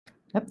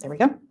Oh, there we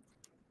go.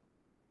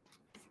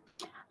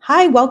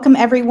 Hi, welcome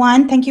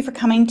everyone. Thank you for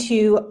coming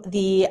to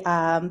the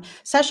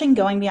session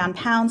Going Beyond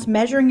Pounds,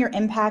 Measuring Your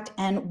Impact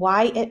and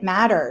Why It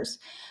Matters.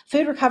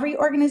 Food recovery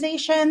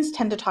organizations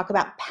tend to talk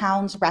about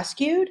pounds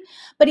rescued,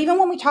 but even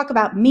when we talk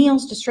about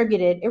meals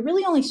distributed, it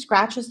really only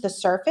scratches the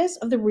surface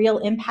of the real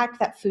impact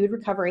that food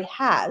recovery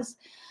has.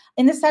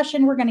 In this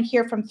session, we're going to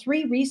hear from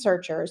 3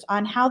 researchers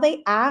on how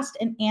they asked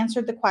and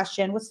answered the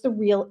question, what's the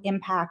real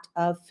impact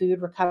of food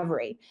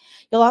recovery?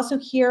 You'll also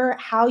hear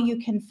how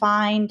you can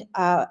find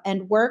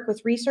and work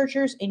with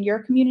researchers in your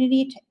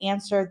community to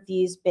answer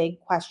these big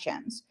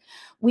questions.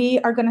 We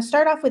are going to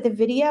start off with a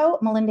video.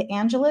 Melinda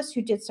Angelis,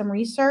 who did some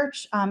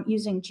research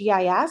using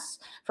GIS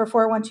for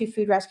 412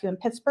 Food Rescue in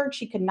Pittsburgh.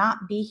 She could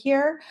not be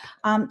here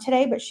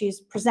today, but she's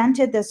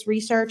presented this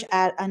research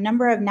at a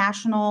number of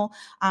national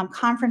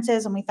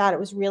conferences, and we thought it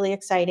was really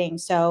exciting.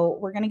 So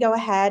we're going to go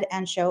ahead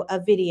and show a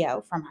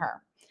video from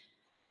her.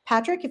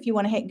 Patrick, if you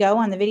want to hit go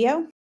on the video.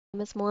 My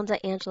name is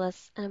Melinda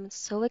Angelis, and I'm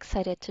so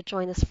excited to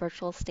join this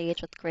virtual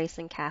stage with Grace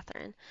and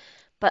Catherine.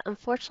 But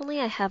unfortunately,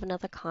 I have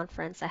another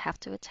conference I have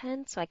to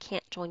attend, so I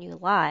can't join you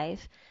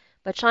live.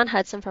 But Sean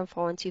Hudson from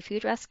 412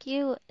 Food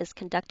Rescue is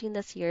conducting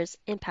this year's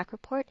impact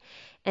report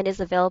and is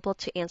available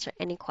to answer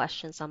any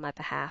questions on my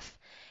behalf.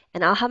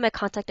 And I'll have my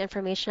contact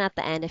information at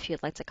the end if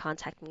you'd like to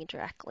contact me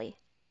directly.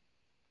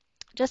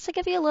 Just to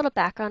give you a little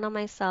background on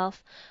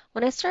myself,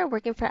 when I started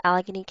working for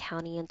Allegheny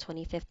County in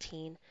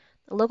 2015,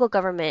 a local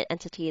government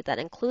entity that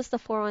includes the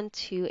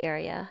 412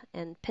 area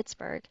in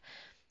Pittsburgh,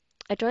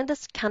 I joined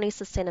this county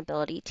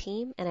sustainability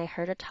team and I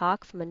heard a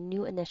talk from a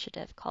new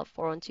initiative called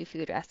 412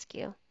 Food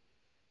Rescue.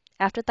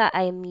 After that,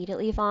 I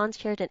immediately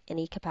volunteered in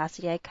any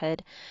capacity I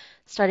could,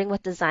 starting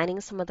with designing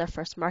some of their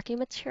first marketing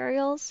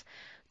materials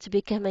to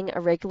becoming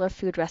a regular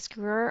food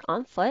rescuer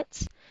on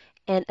foot,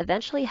 and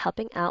eventually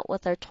helping out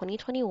with our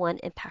 2021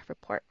 impact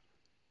report.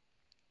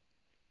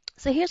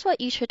 So here's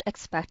what you should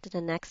expect in the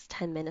next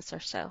 10 minutes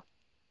or so.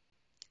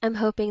 I'm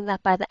hoping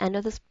that by the end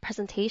of this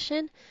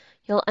presentation,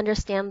 you'll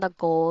understand the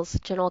goals,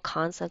 general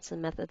concepts,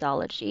 and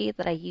methodology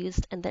that I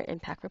used in their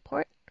impact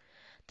report,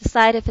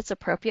 decide if it's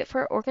appropriate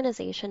for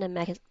organization and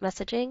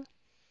messaging,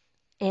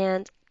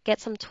 and get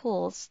some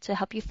tools to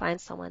help you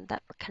find someone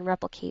that can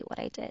replicate what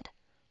I did.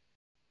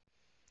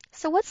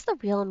 So what's the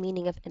real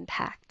meaning of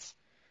impact?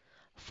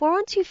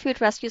 412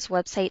 Food Rescue's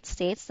website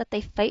states that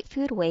they fight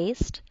food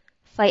waste,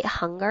 fight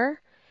hunger,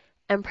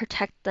 and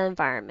protect the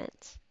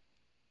environment.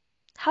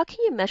 How can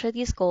you measure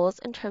these goals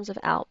in terms of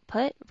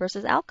output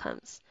versus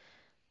outcomes?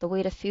 The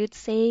weight of food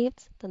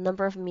saved, the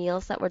number of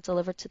meals that were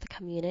delivered to the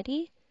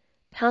community,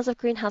 pounds of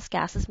greenhouse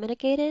gases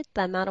mitigated,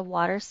 the amount of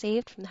water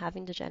saved from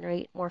having to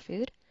generate more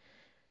food?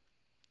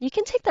 You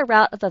can take the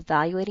route of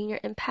evaluating your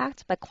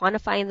impact by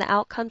quantifying the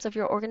outcomes of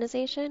your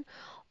organization,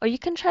 or you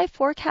can try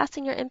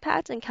forecasting your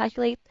impact and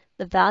calculate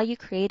the value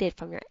created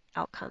from your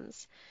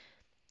outcomes.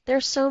 There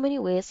are so many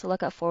ways to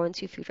look at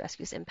 412 Food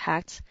Rescue's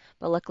impact,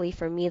 but luckily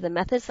for me, the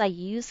methods I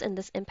used in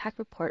this impact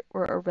report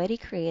were already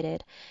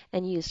created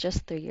and used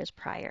just 3 years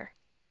prior.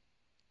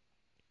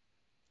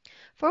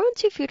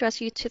 412 Food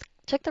Rescue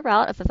took the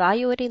route of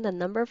evaluating the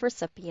number of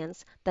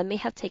recipients that may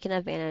have taken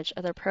advantage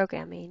of their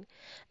programming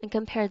and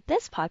compared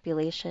this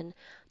population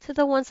to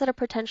the ones that are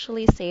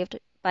potentially saved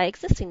by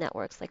existing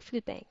networks like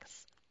food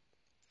banks.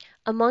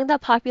 Among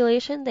that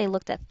population, they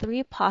looked at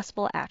 3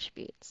 possible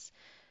attributes: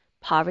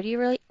 poverty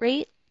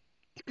rate,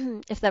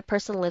 if that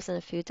person lives in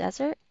a food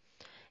desert,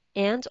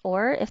 and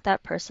or if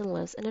that person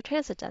lives in a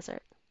transit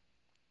desert.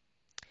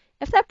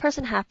 If that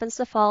person happens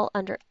to fall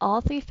under all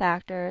 3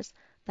 factors,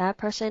 that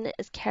person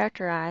is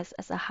characterized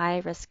as a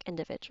high-risk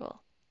individual.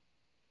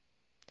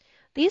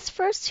 These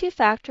first 2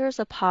 factors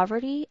of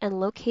poverty and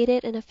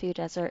located in a food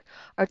desert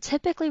are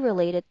typically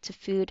related to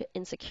food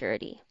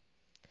insecurity.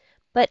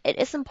 But it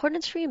is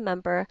important to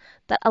remember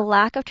that a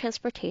lack of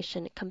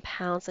transportation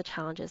compounds the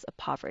challenges of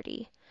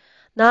poverty.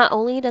 Not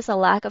only does a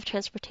lack of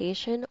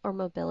transportation or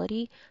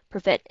mobility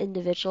prevent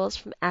individuals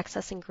from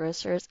accessing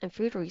grocers and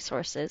food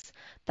resources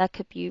that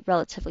could be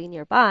relatively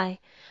nearby,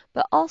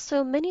 but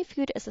also many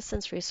food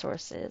assistance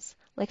resources,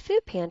 like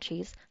food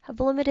pantries, have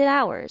limited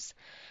hours,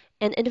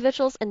 and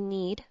individuals in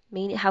need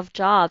may have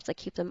jobs that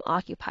keep them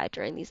occupied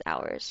during these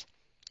hours.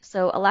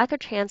 So a lack of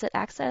transit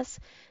access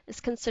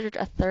is considered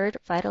a third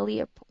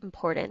vitally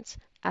important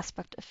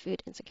aspect of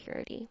food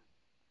insecurity.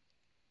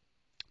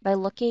 By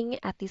looking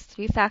at these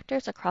 3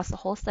 factors across the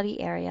whole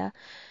study area,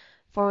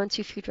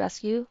 412 Food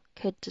Rescue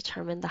could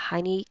determine the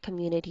high-need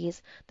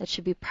communities that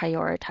should be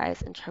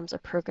prioritized in terms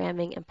of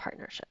programming and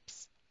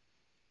partnerships.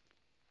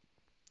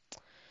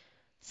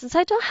 Since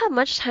I don't have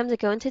much time to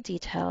go into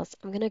details,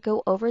 I'm going to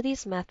go over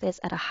these methods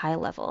at a high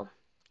level.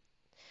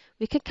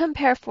 We could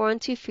compare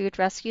 412 Food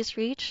Rescue's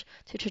reach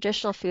to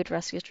traditional food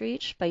rescue's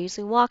reach by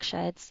using walk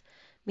sheds,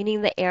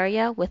 meaning the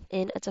area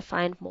within a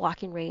defined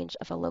walking range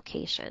of a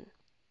location.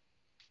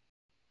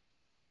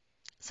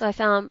 So I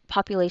found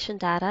population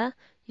data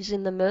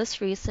using the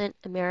most recent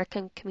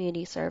American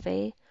Community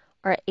Survey,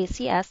 or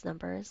ACS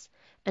numbers,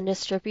 and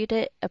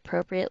distributed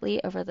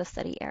appropriately over the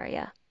study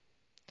area.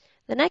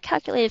 Then I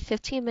calculated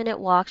 15-minute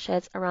walk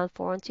sheds around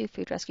 412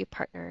 food rescue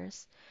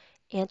partners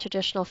and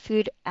traditional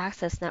food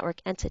access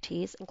network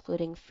entities,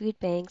 including food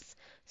banks,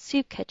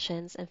 soup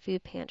kitchens, and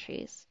food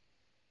pantries.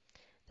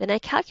 Then I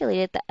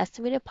calculated the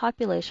estimated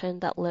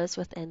population that lives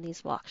within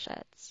these walk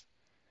sheds.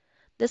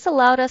 This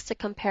allowed us to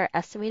compare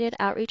estimated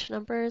outreach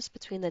numbers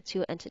between the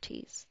two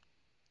entities.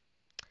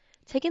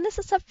 Taking this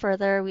a step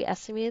further, we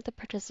estimated the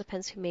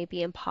participants who may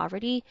be in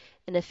poverty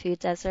in a food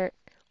desert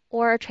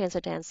or a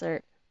transit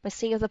desert by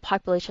seeing if the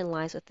population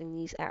lies within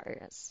these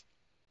areas.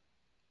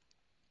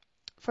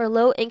 For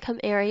low-income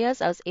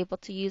areas, I was able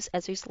to use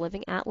Esri's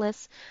Living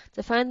Atlas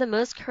to find the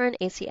most current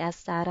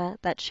ACS data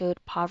that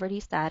showed poverty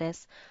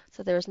status,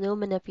 so there was no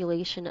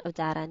manipulation of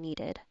data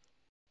needed.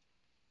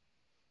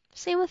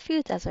 Same with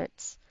food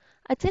deserts.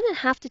 I didn't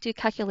have to do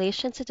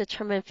calculations to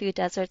determine food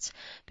deserts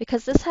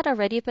because this had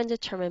already been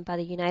determined by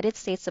the United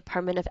States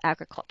Department of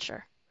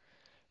Agriculture.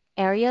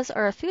 Areas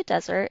are a food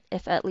desert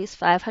if at least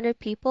 500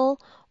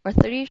 people or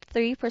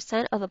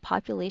 33% of the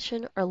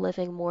population are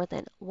living more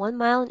than 1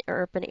 mile in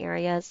urban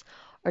areas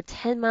or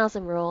 10 miles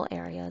in rural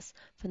areas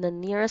from the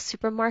nearest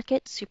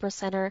supermarket,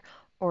 supercenter,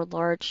 or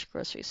large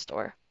grocery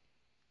store.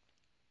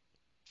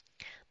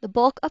 The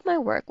bulk of my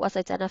work was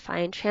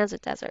identifying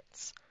transit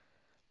deserts.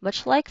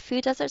 Much like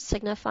food deserts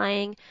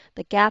signifying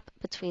the gap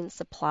between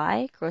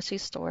supply, grocery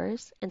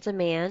stores, and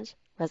demand,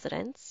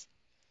 residents,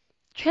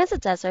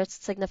 transit deserts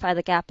signify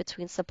the gap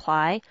between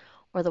supply,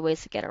 or the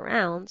ways to get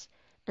around,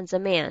 and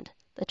demand,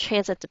 the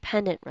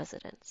transit-dependent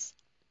residents.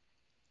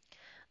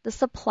 The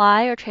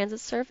supply or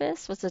transit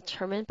service was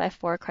determined by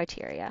 4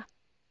 criteria: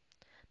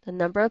 the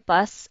number of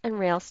bus and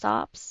rail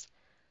stops,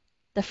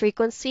 the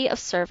frequency of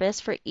service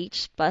for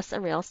each bus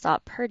and rail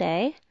stop per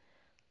day,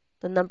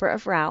 the number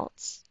of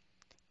routes,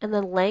 and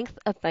the length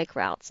of bike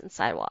routes and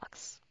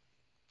sidewalks.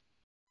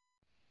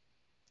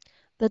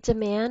 The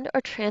demand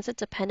or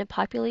transit-dependent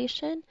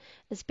population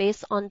is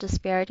based on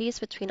disparities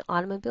between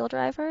automobile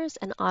drivers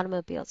and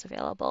automobiles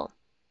available.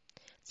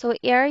 So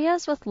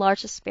areas with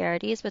large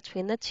disparities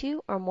between the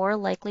two are more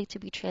likely to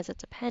be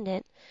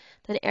transit-dependent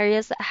than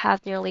areas that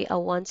have nearly a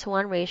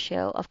 1-to-1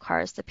 ratio of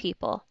cars to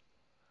people.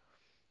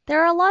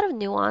 There are a lot of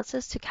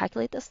nuances to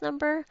calculate this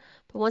number,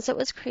 but once it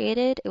was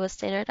created, it was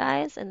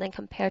standardized and then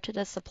compared to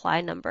the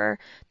supply number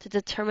to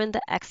determine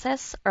the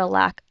excess or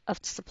lack of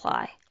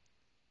supply.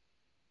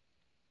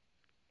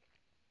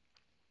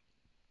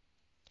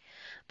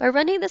 By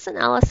running this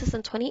analysis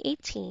in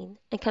 2018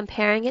 and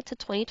comparing it to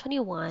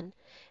 2021,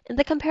 in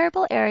the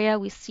comparable area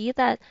we see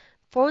that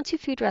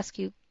 412 Food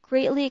Rescue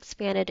greatly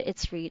expanded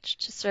its reach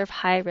to serve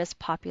high-risk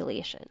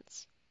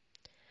populations.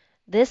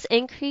 This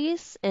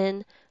increase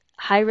in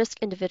high-risk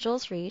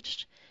individuals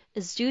reached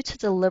is due to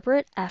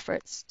deliberate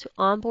efforts to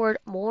onboard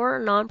more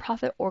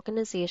nonprofit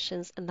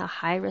organizations in the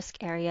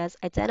high-risk areas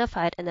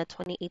identified in the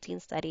 2018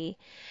 study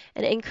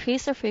and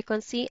increase the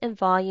frequency and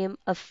volume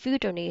of food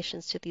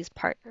donations to these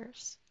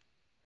partners.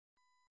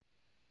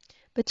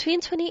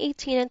 Between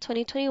 2018 and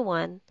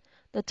 2021,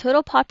 the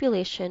total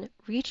population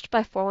reached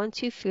by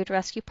 412 Food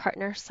Rescue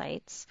Partner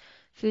sites,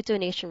 food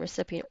donation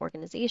recipient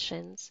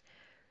organizations,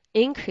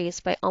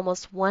 increased by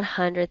almost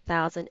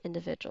 100,000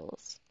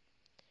 individuals.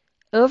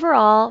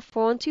 Overall,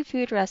 412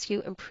 Food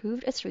Rescue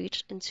improved its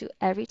reach into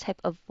every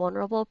type of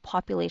vulnerable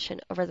population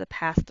over the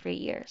past 3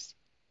 years.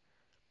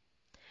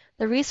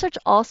 The research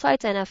also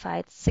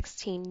identified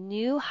 16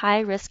 new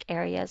high-risk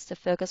areas to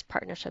focus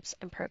partnerships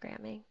and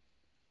programming.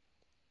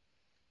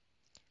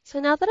 So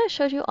now that I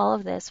showed you all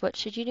of this, what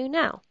should you do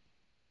now?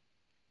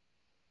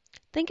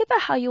 Think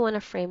about how you want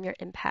to frame your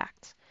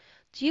impact.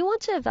 Do you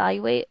want to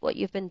evaluate what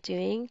you've been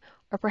doing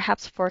or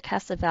perhaps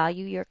forecast the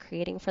value you're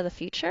creating for the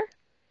future?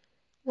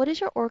 What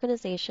is your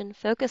organization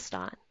focused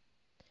on?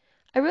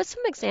 I wrote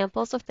some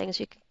examples of things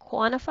you can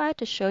quantify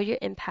to show your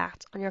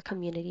impact on your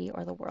community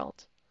or the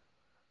world.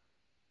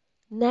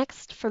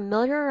 Next,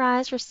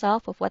 familiarize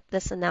yourself with what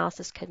this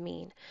analysis could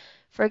mean.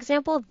 For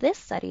example, this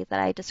study that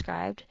I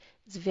described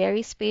is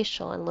very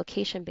spatial and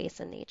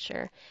location-based in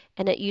nature,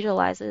 and it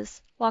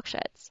utilizes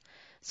walksheds.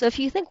 So if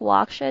you think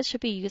walksheds should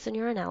be used in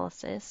your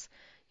analysis,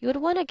 you would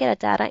want to get a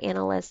data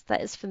analyst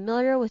that is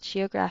familiar with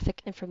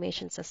Geographic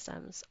Information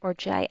Systems, or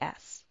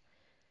GIS.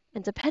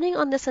 And depending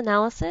on this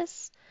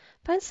analysis,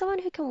 find someone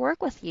who can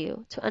work with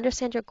you to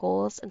understand your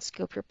goals and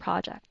scope your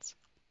projects,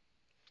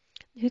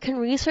 who can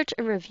research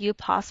and review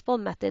possible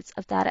methods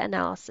of data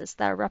analysis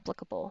that are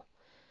replicable.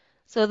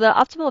 So the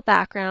optimal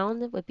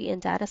background would be in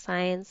data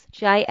science,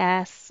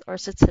 GIS, or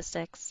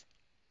statistics.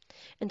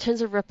 In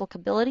terms of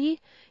replicability,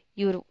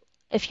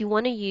 if you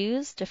want to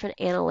use different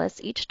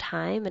analysts each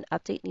time an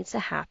update needs to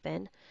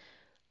happen,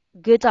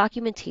 good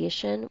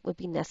documentation would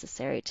be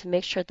necessary to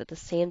make sure that the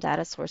same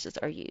data sources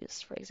are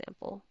used, for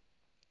example.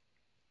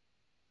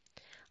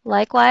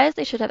 Likewise,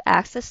 they should have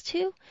access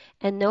to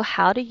and know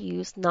how to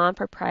use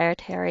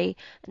non-proprietary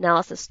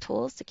analysis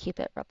tools to keep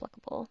it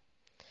replicable.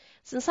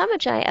 Since I'm a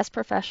GIS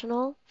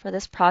professional, for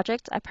this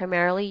project I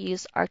primarily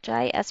used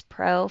ArcGIS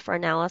Pro for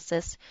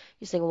analysis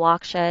using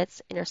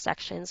walksheds,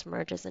 intersections,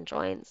 merges, and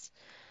joins.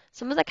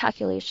 Some of the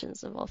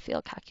calculations involve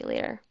Field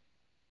Calculator.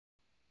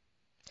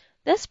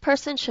 This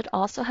person should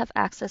also have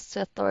access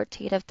to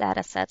authoritative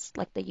data sets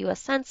like the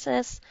US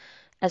Census,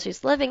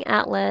 Esri's Living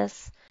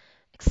Atlas,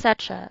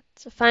 etc.,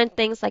 to find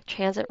things like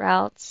transit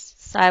routes,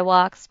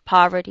 sidewalks,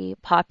 poverty,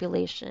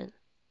 population.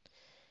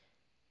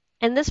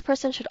 And this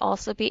person should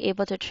also be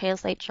able to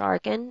translate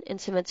jargon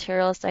into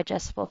materials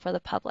digestible for the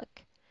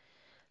public.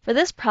 For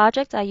this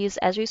project, I use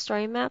Esri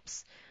Story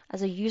Maps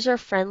as a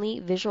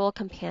user-friendly visual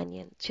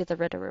companion to the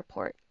Ritter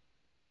report.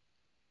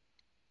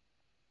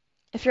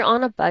 If you're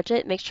on a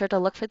budget, make sure to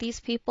look for these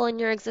people in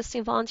your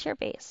existing volunteer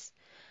base.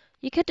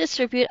 You could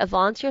distribute a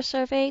volunteer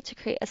survey to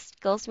create a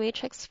skills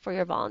matrix for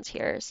your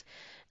volunteers,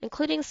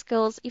 including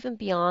skills even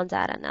beyond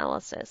data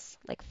analysis,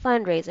 like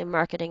fundraising,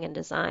 marketing, and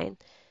design.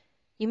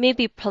 You may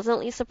be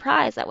pleasantly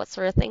surprised at what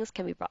sort of things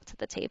can be brought to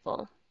the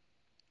table.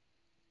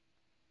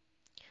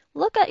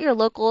 Look at your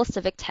local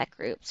civic tech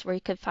groups where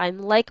you could find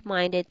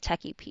like-minded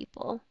techie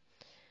people,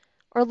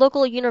 or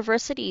local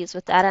universities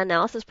with data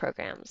analysis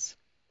programs.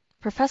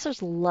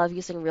 Professors love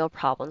using real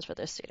problems for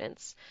their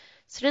students.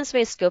 Students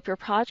may scope your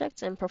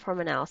project and perform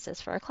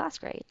analysis for a class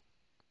grade.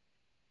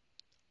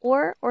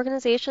 Or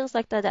organizations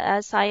like the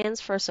Data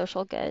Science for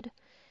Social Good.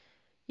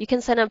 You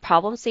can send a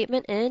problem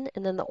statement in,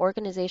 and then the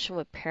organization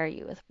would pair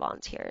you with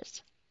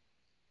volunteers.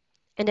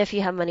 And if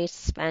you have money to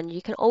spend,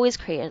 you can always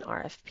create an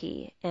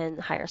RFP and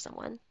hire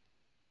someone.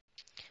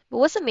 But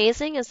what's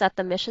amazing is that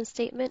the mission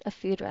statement of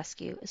food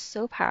rescue is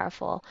so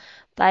powerful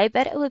that I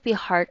bet it would be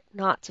hard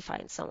not to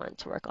find someone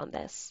to work on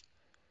this.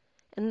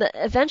 And the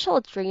eventual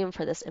dream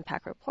for this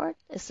impact report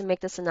is to make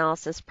this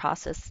analysis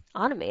process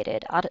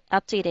automated,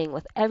 updating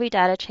with every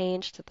data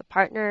change to the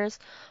partners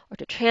or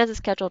to transit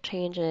schedule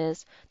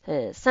changes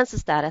to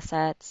census data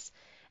sets.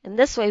 And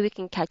this way we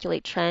can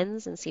calculate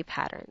trends and see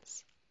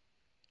patterns.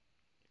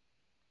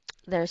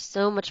 There's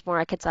so much more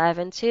I could dive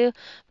into,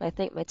 but I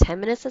think my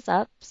 10 minutes is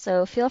up,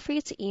 so feel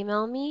free to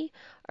email me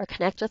or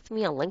connect with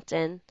me on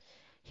LinkedIn.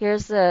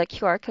 Here's the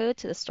QR code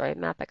to the story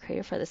map I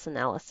created for this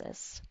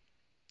analysis.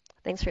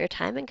 Thanks for your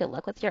time and good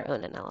luck with your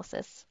own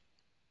analysis.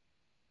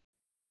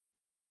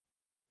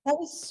 That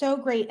was so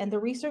great. And the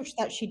research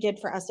that she did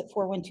for us at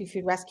 412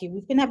 Food Rescue,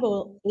 we've been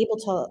able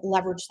to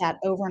leverage that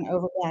over and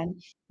over again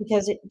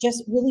because it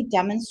just really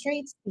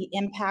demonstrates the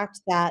impact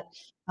that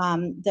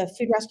the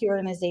food rescue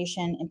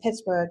organization in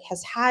Pittsburgh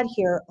has had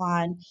here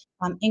on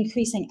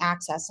increasing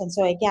access. And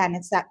so, again,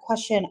 it's that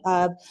question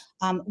of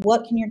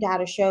what can your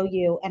data show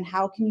you and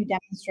how can you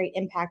demonstrate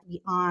impact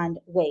beyond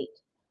weight?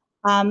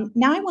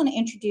 Now I want to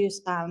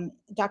introduce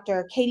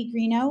Dr. Katie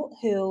Greeno,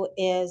 who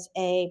is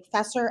a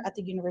professor at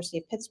the University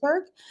of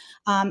Pittsburgh,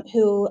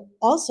 who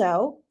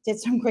also did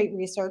some great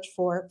research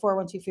for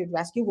 412 Food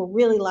Rescue. We're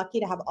really lucky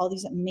to have all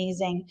these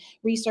amazing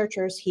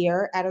researchers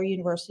here at our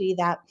university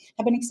that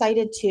have been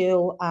excited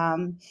to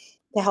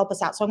help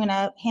us out. So I'm going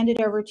to hand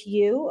it over to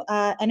you.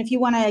 And if you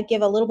want to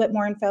give a little bit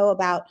more info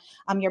about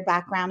your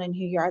background and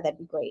who you are, that'd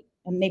be great.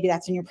 And maybe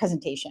that's in your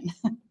presentation.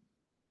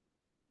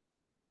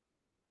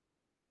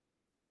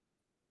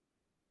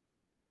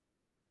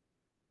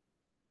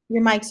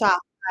 Your mic's off.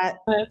 I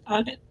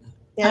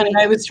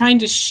was trying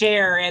to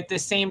share at the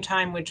same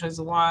time, which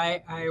was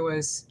why I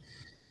was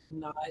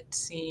not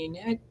seeing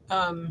it.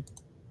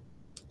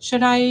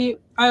 Should I?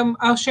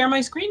 I'll share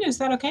my screen. Is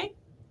that okay?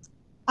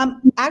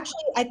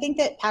 Actually, I think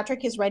that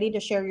Patrick is ready to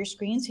share your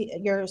screens,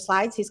 your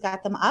slides. He's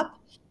got them up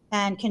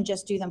and can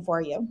just do them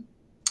for you.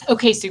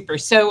 Okay, super.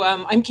 So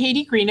I'm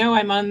Katie Greeno.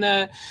 I'm on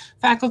the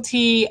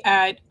faculty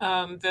at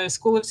the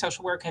School of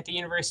Social Work at the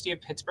University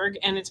of Pittsburgh,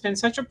 and it's been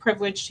such a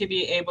privilege to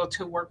be able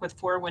to work with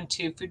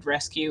 412 Food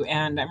Rescue,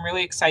 and I'm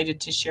really excited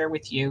to share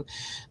with you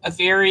a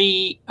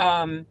very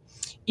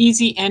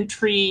easy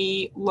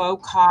entry, low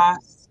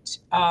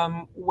cost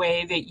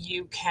way that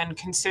you can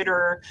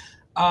consider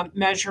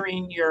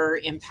measuring your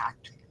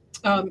impact.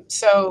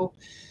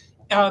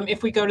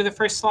 If we go to the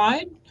first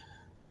slide.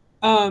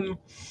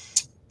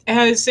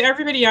 As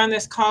everybody on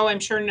this call, I'm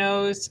sure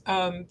knows,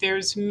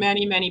 there's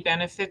many, many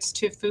benefits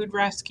to food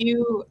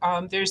rescue.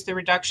 There's the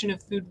reduction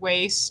of food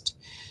waste.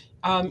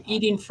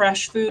 Eating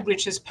fresh food,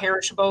 which is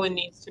perishable and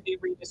needs to be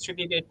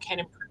redistributed, can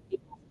improve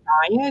people's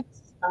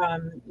diets.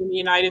 In the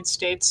United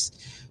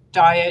States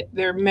diet,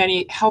 there are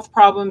many health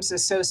problems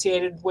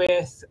associated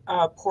with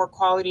poor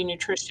quality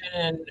nutrition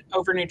and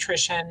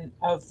overnutrition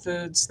of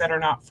foods that are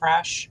not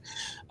fresh.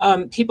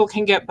 People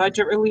can get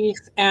budget relief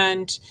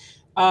and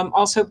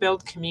also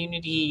build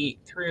community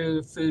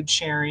through food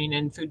sharing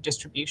and food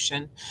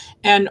distribution.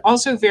 And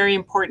also, very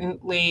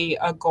importantly,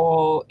 a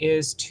goal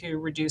is to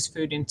reduce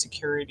food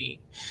insecurity.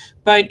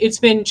 But it's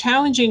been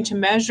challenging to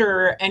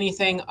measure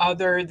anything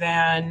other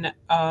than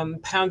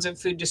pounds of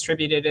food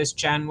distributed, as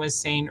Jen was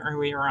saying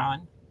earlier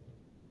on.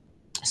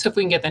 So if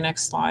we can get the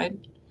next slide.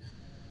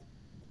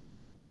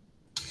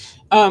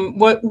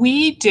 What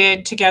we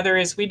did together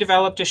is we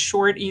developed a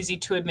short, easy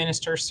to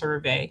administer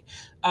survey.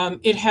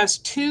 It has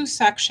two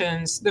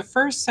sections. The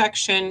first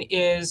section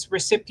is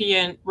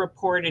recipient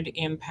reported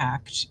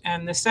impact,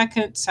 and the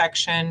second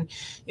section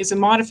is a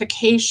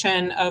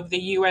modification of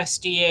the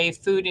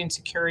USDA food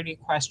insecurity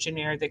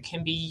questionnaire that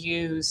can be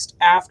used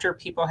after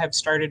people have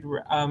started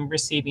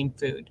receiving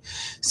food.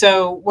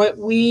 So what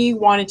we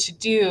wanted to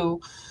do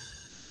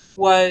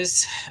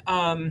was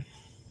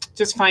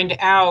just find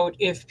out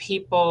if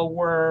people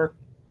were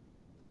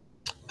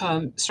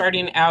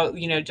starting out,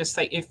 just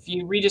like if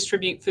you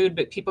redistribute food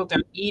but people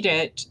don't eat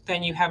it,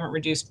 then you haven't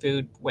reduced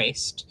food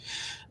waste.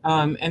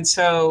 And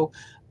so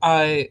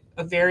a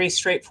very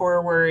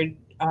straightforward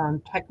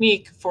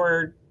technique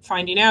for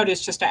finding out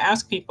is just to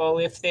ask people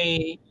if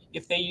they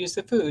use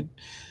the food.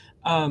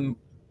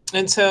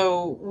 And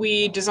so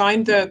we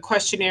designed the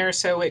questionnaire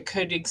so it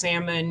could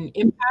examine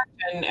impact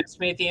and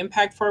estimate the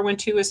impact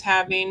 412 is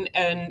having,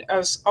 and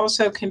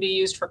also can be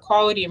used for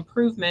quality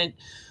improvement,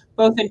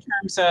 both in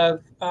terms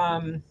of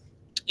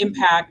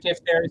impact,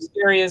 if there's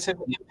areas of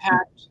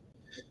impact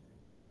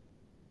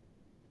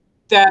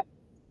that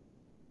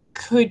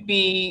could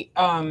be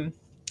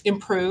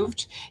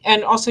improved,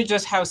 and also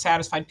just how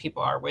satisfied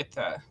people are with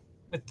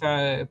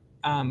the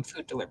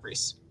food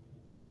deliveries.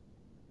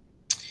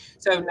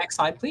 So next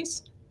slide,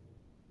 please.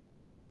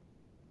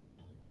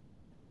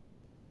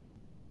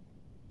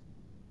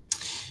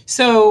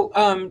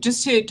 So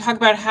just to talk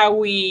about how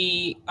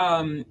we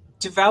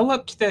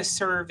developed the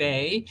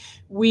survey,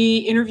 we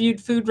interviewed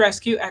food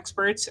rescue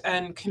experts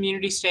and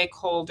community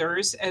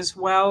stakeholders, as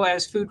well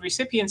as food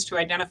recipients, to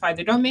identify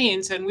the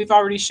domains. And we've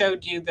already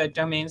showed you the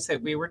domains that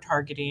we were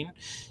targeting.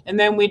 And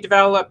then we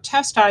developed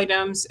test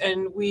items,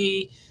 and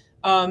we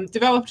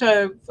developed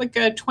a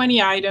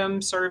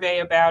 20-item survey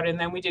about, and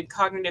then we did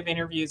cognitive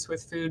interviews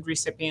with food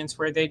recipients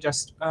where they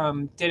just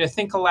did a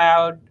think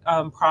aloud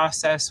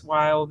process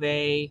while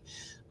they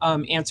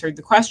answered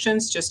the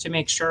questions, just to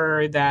make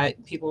sure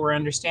that people were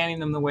understanding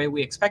them the way we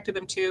expected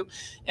them to.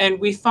 And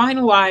we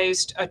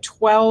finalized a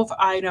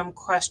 12-item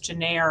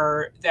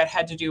questionnaire that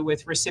had to do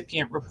with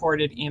recipient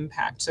reported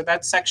impact. So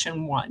that's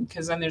section 1,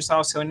 because then there's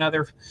also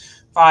another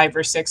 5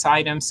 or 6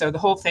 items. So the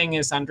whole thing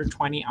is under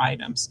 20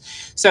 items.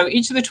 So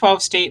each of the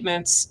 12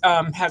 statements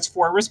has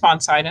 4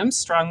 response items: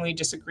 strongly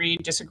disagree,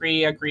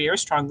 disagree, agree, or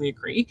strongly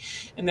agree.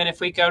 And then if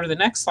we go to the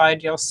next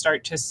slide, you'll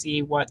start to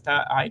see what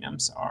the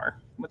items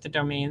are, what the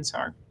domains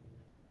are.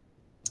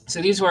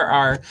 So these were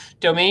our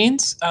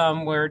domains,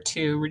 were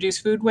to reduce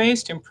food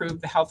waste, improve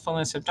the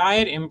healthfulness of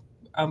diet,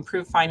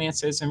 improve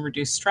finances, and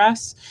reduce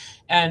stress.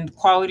 And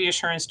quality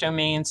assurance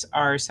domains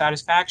are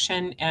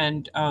satisfaction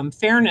and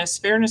fairness.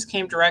 Fairness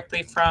came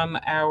directly from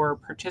our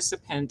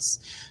participants,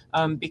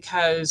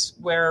 because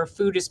where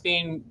food is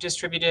being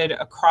distributed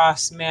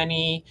across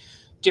many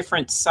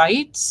different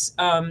sites,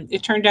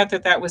 it turned out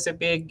that that was a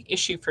big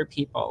issue for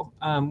people,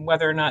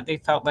 whether or not they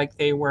felt like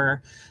they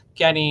were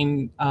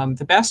getting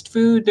the best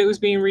food that was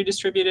being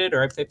redistributed,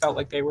 or if they felt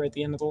like they were at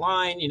the end of the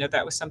line.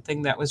 That was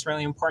something that was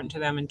really important to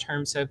them in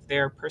terms of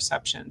their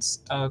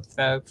perceptions of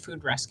the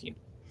food rescue.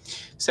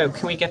 So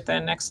can we get the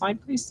next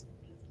slide, please?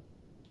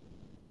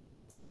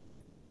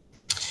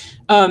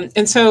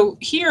 And so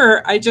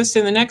here, I just,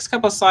 in the next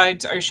couple of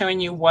slides, are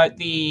showing you what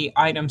the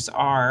items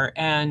are.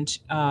 And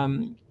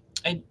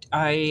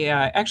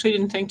I actually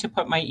didn't think to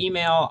put my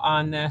email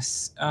on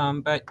this,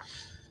 but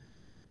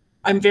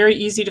I'm very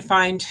easy to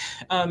find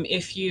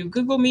if you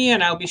Google me,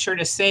 and I'll be sure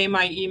to say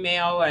my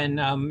email,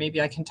 and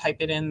maybe I can type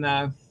it in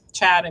the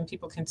chat and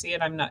people can see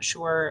it. I'm not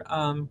sure.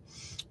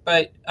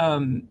 But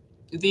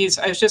these,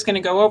 I was just going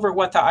to go over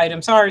what the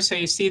items are so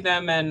you see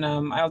them, and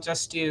I'll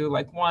just do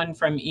like one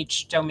from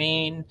each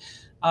domain.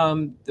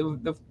 One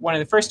of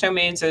the first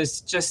domains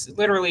is just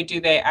literally,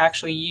 do they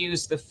actually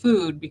use the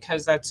food,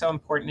 because that's so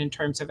important in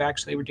terms of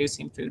actually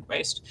reducing food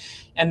waste.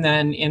 And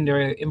then in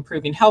the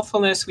improving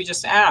healthfulness, we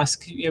just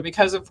ask,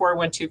 because of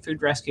 412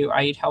 Food Rescue,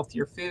 I eat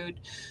healthier food.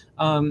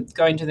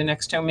 Going to the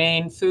next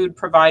domain, food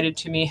provided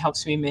to me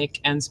helps me make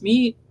ends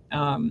meet.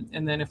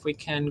 And then if we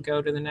can go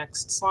to the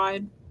next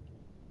slide.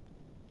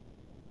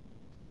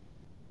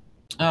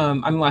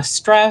 I'm less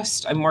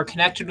stressed, I'm more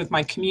connected with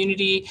my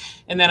community,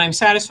 and then I'm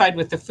satisfied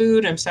with the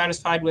food, I'm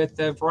satisfied with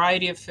the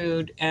variety of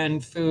food,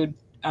 and food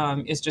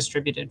is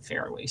distributed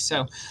fairly.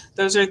 So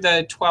those are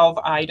the 12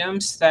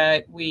 items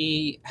that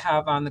we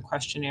have on the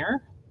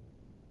questionnaire.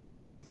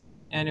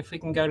 And if we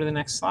can go to the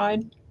next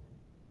slide.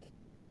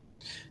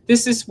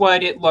 This is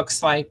what it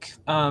looks like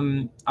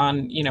on,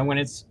 when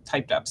it's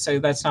typed up. So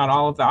that's not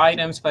all of the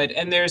items,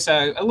 and there's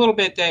a little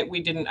bit that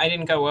I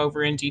didn't go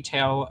over in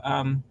detail.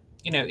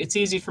 It's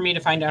easy for me to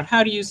find out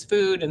how to use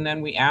food, and then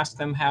we ask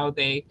them how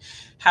they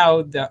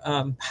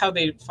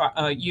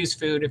use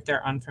food if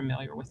they're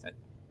unfamiliar with it.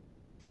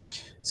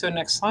 So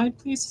next slide,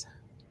 please.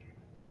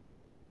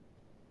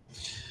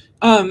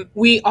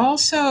 We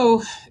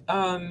also,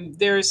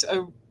 there's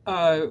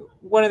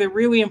one of the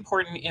really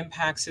important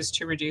impacts is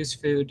to reduce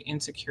food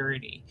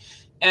insecurity.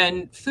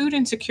 And food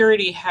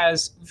insecurity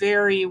has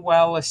very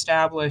well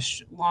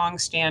established,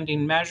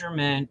 long-standing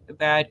measurement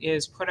that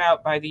is put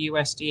out by the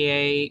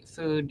USDA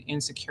food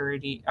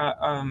insecurity,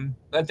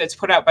 that's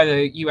put out by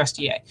the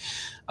USDA.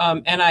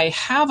 And I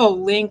have a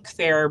link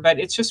there, but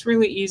it's just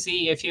really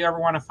easy. If you ever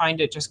want to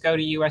find it, just go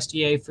to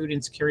USDA food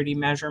insecurity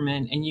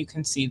measurement and you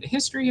can see the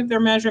history of their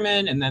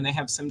measurement. And then they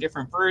have some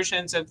different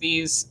versions of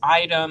these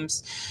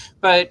items.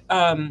 But,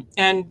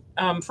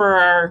 for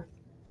our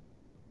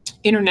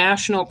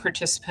international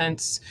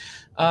participants,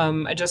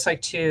 I'd just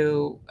like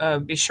to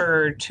be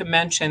sure to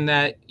mention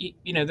that,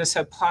 this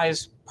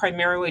applies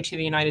primarily to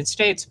the United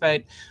States,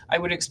 but I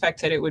would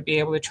expect that it would be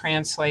able to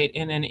translate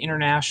in an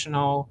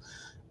international.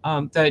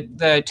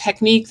 The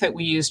technique that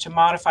we use to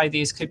modify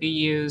these could be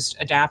used,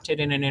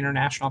 adapted in an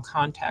international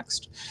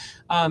context.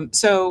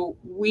 So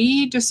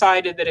we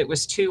decided that it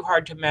was too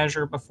hard to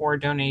measure before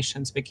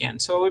donations begin.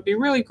 So it would be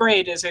really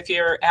great is if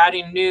you're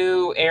adding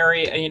new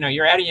area,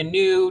 you're adding a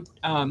new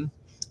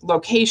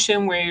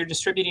location where you're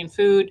distributing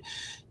food.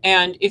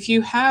 And if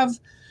you have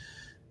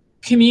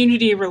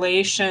community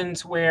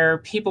relations where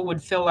people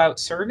would fill out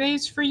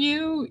surveys for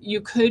you,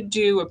 you could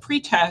do a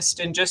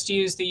pre-test and just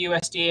use the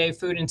USDA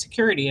food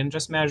insecurity and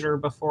just measure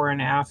before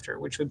and after,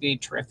 which would be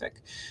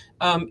terrific.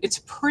 It's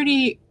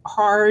pretty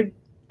hard.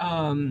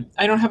 I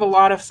don't have a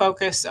lot of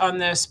focus on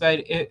this,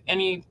 but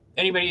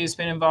anybody who's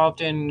been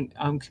involved in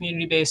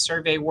community-based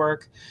survey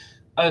work,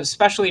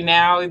 especially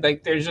now,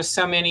 like there's just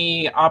so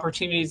many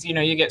opportunities,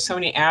 you get so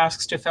many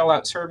asks to fill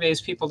out surveys,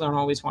 people don't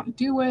always want to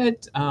do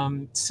it.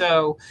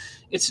 So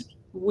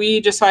we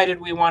decided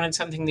we wanted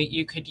something that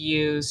you could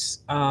use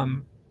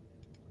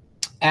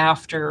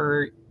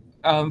after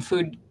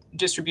food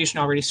distribution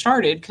already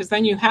started, because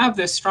then you have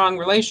this strong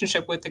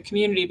relationship with the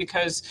community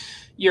because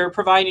you're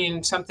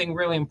providing something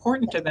really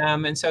important to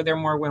them, and so they're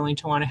more willing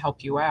to want to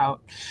help you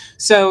out.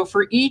 So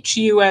for each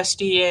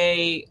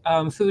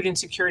USDA food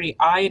insecurity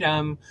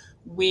item,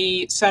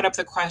 we set up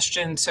the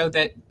question so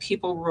that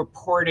people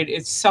reported,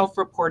 it's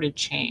self-reported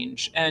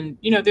change. And,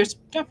 there's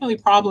definitely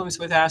problems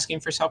with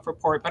asking for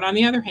self-report, but on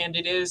the other hand,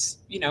 it is,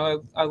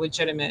 a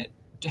legitimate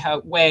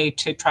way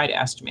to try to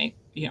estimate,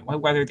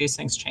 whether these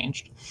things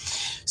changed.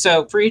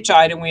 So for each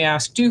item, we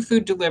asked, do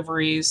food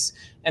deliveries,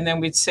 and then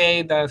we'd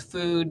say the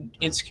food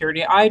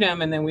insecurity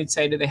item, and then we'd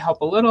say, do they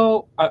help a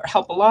little,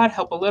 help a lot,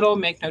 help a little,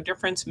 make no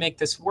difference, make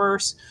this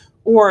worse,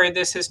 or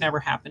this has never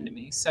happened to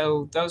me.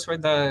 So those were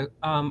the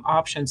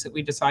options that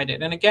we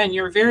decided. And again,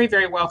 you're very,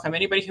 very welcome.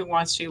 Anybody who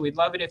wants to, we'd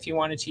love it if you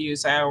wanted to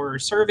use our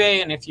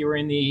survey. And if you were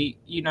in the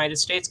United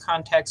States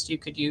context, you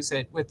could use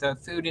it with the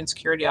food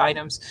insecurity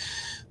items.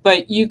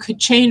 But you could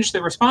change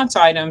the response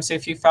items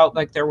if you felt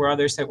like there were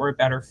others that were a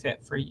better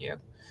fit for you.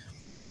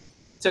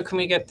 So can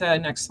we get the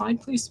next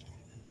slide, please?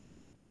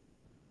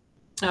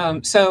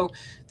 So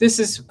this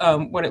is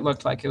what it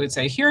looked like. It would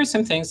say, here are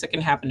some things that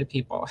can happen to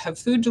people. Have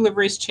food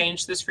deliveries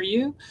changed this for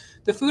you?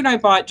 The food I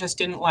bought just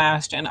didn't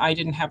last and I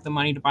didn't have the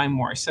money to buy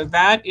more. So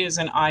that is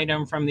an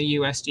item from the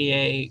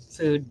USDA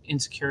food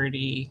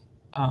insecurity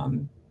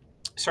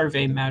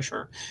survey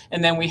measure.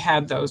 And then we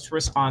had those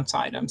response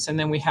items. And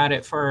then we had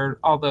it for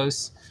all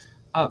those,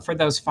 for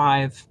those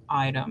 5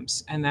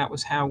 items. And that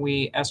was how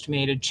we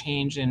estimated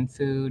change in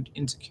food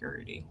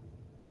insecurity.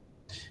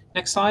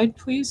 Next slide,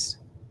 please.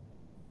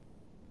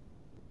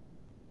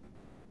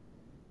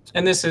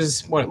 And this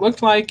is what it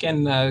looked like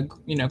in the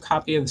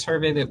copy of the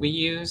survey that we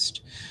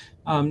used.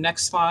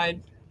 Next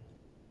slide.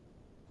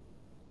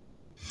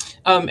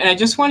 And I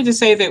just wanted to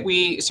say that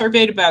we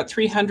surveyed about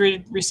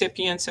 300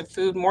 recipients of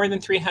food, more than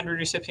 300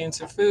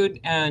 recipients of food,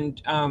 and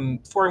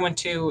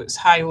 412 is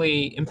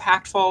highly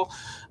impactful.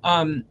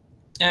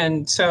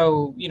 And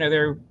so,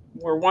 there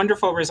were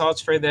wonderful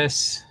results for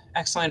this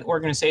excellent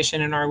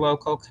organization in our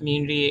local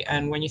community.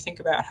 And when you think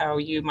about how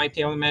you might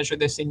be able to measure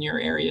this in your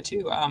area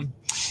too,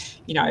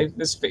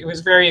 it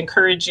was very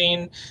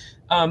encouraging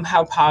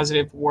how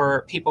positive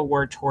people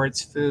were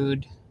towards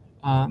food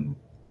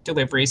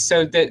deliveries.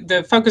 So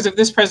the focus of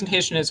this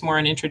presentation is more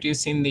on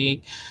introducing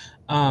the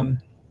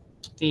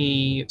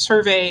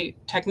survey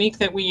technique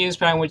that we use,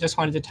 but I just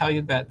wanted to tell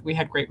you that we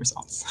had great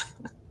results.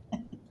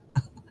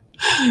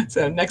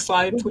 So next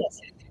slide,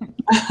 please.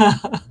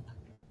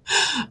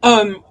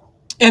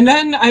 And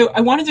then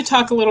I wanted to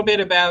talk a little bit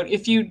about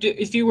if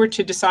you were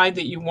to decide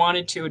that you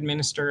wanted to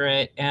administer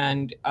it,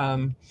 and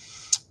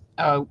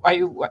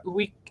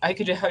I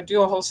could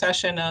do a whole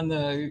session on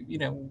the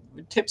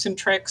tips and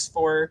tricks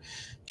for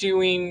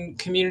doing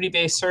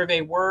community-based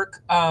survey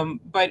work.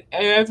 But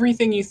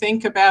everything you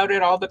think about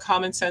it, all the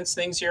common sense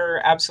things, you're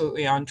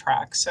absolutely on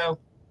track. So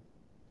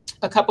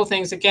a couple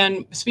things,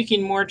 again,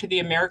 speaking more to the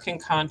American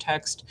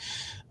context.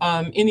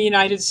 In the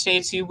United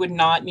States, you would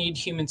not need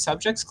human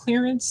subjects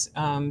clearance.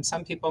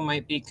 Some people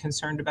might be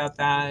concerned about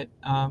that.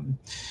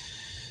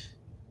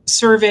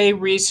 survey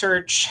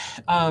research,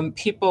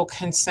 people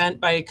consent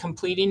by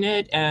completing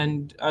it,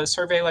 and a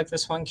survey like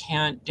this one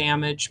can't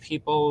damage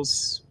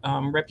people's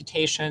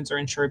reputations or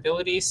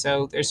insurability.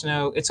 So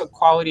it's a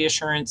quality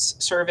assurance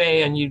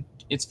survey, and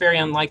it's very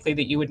unlikely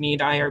that you would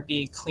need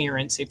IRB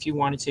clearance if you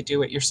wanted to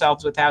do it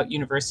yourselves without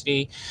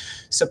university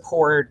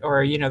support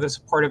or, the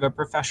support of a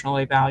professional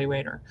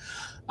evaluator.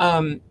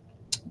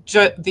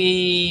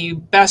 The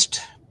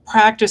best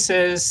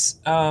practices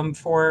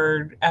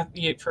for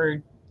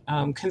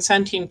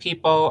consenting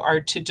people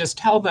are to just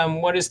tell them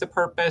what is the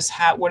purpose,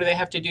 what do they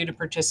have to do to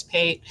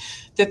participate,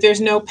 that there's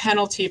no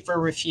penalty for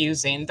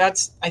refusing.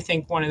 That's, I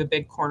think, one of the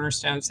big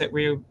cornerstones that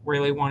we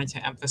really wanted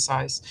to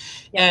emphasize.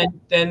 Yeah.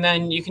 And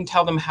then you can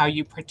tell them how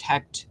you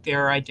protect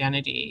their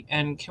identity.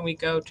 And can we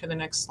go to the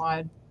next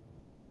slide?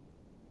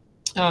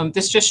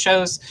 This just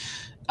shows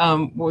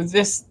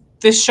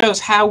this shows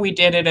how we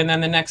did it, and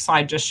then the next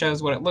slide just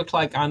shows what it looked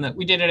like on the.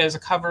 We did it as a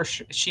cover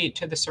sheet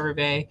to the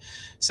survey.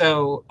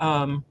 So,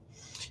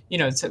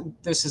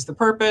 this is the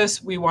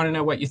purpose. We want to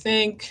know what you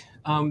think.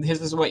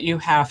 This is what you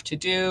have to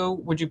do.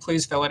 Would you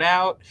please fill it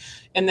out?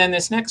 And then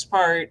this next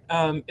part,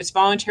 it's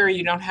voluntary.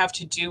 You don't have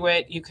to do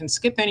it. You can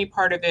skip any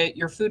part of it.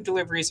 Your food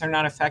deliveries are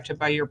not affected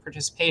by your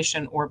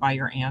participation or by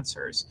your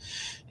answers.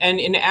 And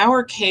in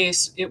our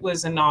case, it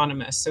was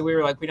anonymous. So we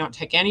were like, we don't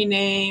take any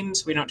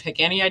names. We don't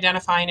take any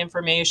identifying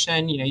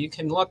information. You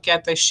can look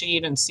at the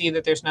sheet and see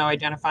that there's no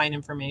identifying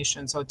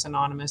information. So it's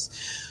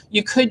anonymous.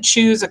 You could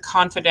choose a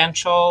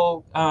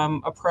confidential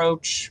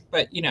approach,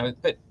 but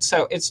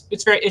so it's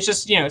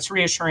just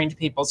reassuring to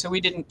people. So we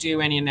didn't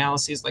do any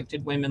analyses like,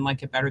 did women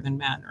like it better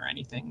than men or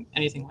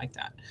anything like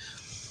that.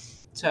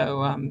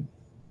 So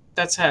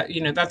that's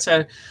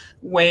a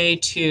way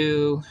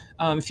to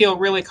feel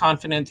really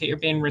confident that you're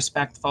being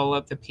respectful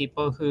of the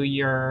people who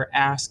you're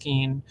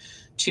asking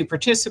to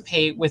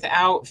participate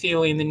without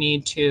feeling the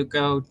need to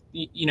go,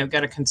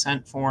 get a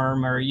consent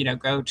form or,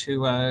 go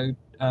to a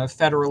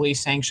federally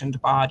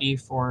sanctioned body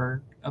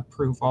for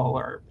approval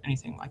or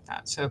anything like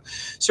that. So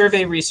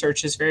survey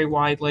research is very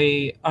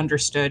widely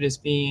understood as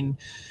being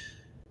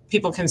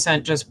people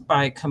consent just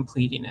by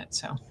completing it.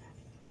 So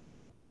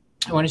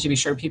I wanted to be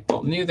sure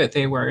people knew that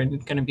they were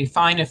going to be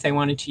fine if they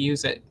wanted to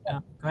use it.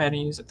 Go ahead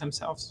and use it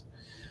themselves.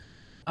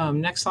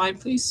 Next slide,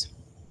 please.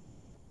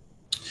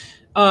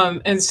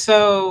 And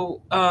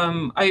so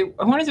I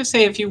wanted to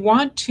say, if you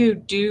want to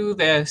do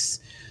this,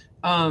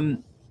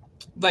 an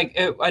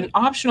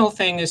optional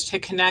thing is to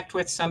connect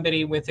with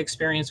somebody with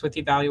experience with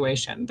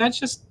evaluation. That's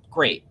just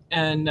great.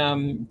 And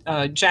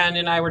Jen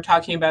and I were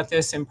talking about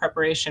this in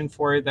preparation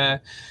for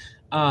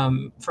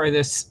for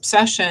this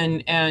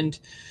session, and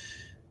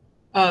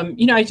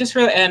I just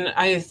really, and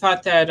I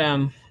thought that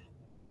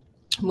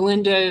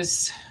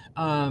Melinda's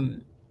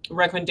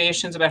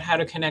recommendations about how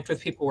to connect with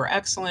people were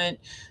excellent.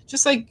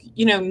 Just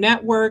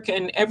network,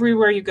 and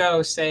everywhere you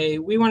go, say,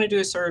 we want to do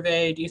a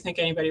survey. Do you think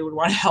anybody would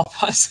want to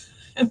help us?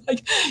 And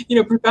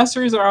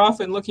professors are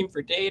often looking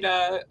for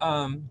data.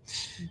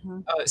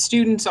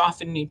 Students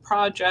often need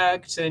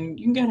projects, and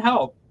you can get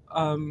help,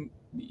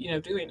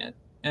 doing it.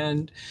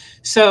 And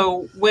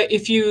so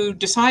if you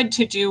decide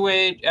to do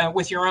it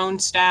with your own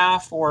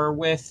staff or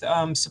with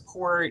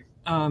support,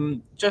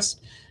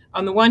 just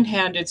on the one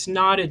hand, it's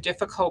not a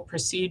difficult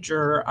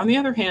procedure. On the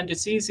other hand,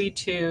 it's easy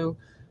to,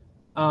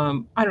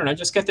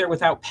 just get there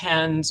without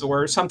pens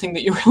or something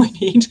that you really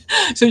need.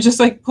 So just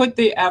put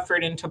the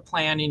effort into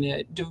planning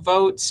it,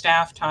 devote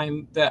staff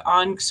time.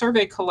 On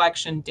survey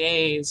collection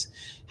days,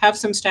 have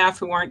some staff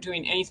who aren't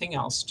doing anything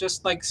else,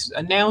 just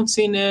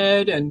announcing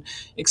it and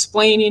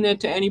explaining it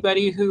to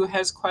anybody who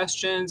has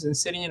questions, and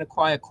sitting in a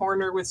quiet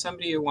corner with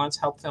somebody who wants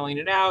help filling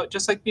it out.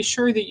 Just be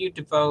sure that you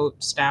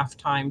devote staff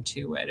time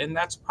to it. And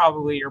that's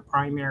probably your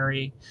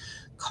primary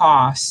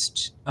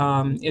cost,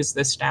 is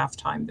the staff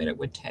time that it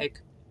would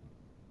take.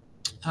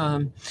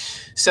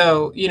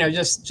 So,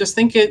 just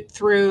think it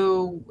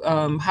through,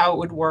 how it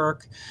would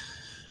work.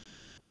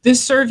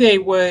 This survey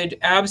would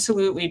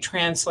absolutely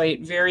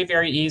translate very,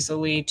 very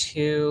easily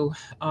to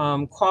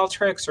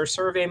Qualtrics or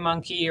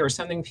SurveyMonkey or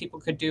something people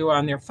could do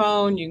on their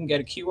phone. You can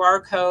get a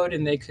QR code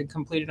and they could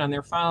complete it on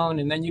their phone,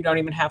 and then you don't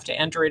even have to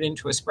enter it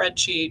into a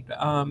spreadsheet.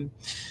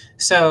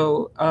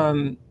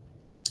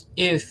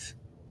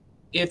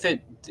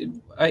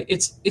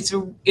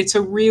 It's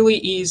a really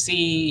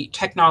easy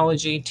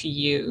technology to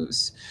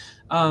use.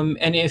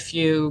 And if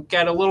you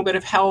get a little bit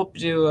of help,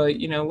 put a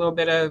little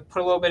bit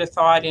of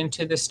thought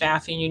into the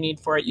staffing you need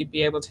for it, you'd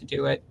be able to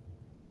do it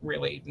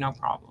really no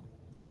problem.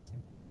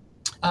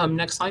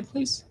 Next slide,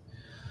 please.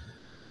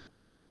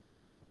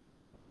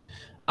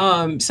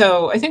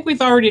 So I think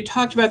we've already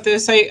talked about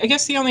this. I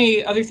guess the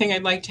only other thing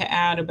I'd like to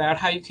add about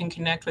how you can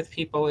connect with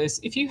people is,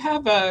 if you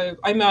have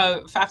I'm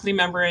a faculty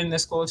member in the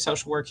School of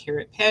Social Work here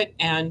at Pitt,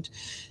 and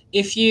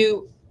if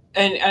you,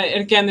 and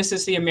again, this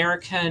is the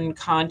American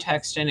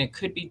context, and it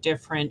could be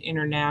different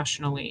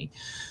internationally,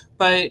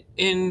 But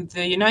in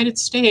the United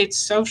States,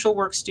 social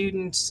work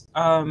students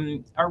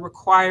are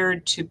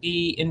required to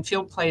be in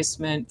field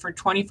placement for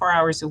 24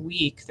 hours a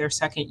week their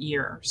second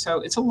year.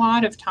 So it's a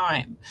lot of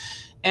time.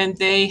 And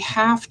they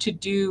have to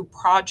do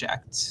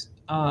projects.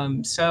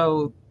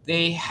 So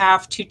they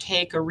have to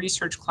take a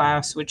research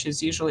class, which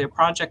is usually a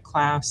project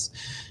class.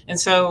 And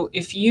so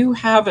if you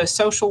have a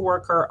social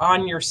worker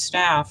on your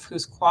staff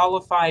who's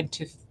qualified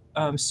to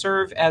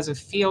serve as a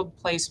field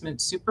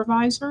placement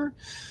supervisor,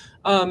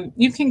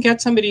 you can get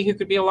somebody who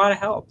could be a lot of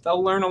help.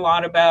 They'll learn a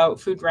lot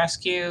about food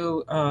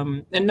rescue,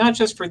 and not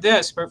just for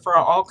this, but for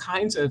all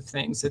kinds of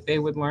things that they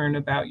would learn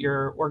about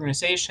your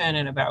organization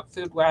and about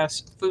food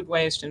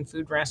waste and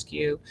food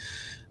rescue.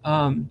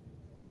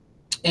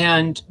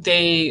 And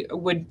they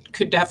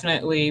could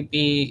definitely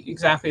be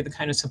exactly the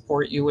kind of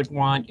support you would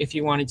want if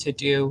you wanted to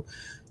do,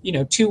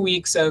 2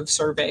 weeks of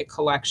survey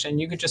collection.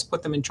 You could just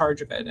put them in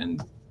charge of it,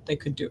 and they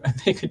could do it.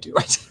 They could do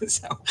it.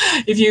 So,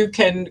 if you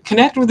can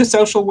connect with the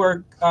social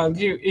work,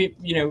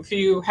 if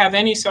you have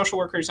any social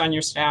workers on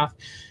your staff,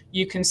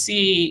 you can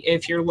see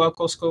if your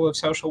local school of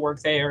social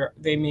work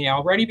they may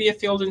already be a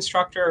field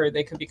instructor, or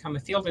they could become a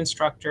field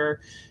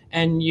instructor,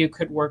 and you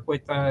could work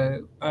with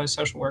a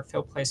social work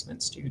field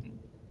placement student.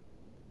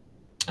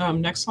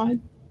 Next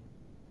slide.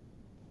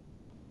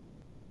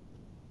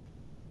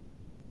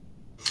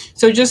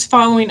 So just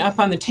following up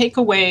on the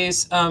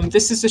takeaways,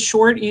 this is a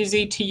short,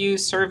 easy to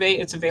use survey.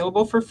 It's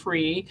available for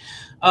free.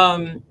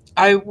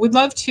 I would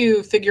love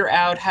to figure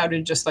out how to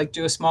just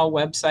do a small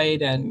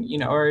website, and,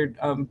 or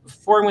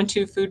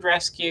 412 Food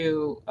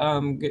Rescue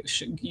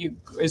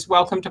is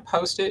welcome to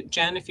post it.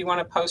 Jen, if you want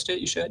to post it,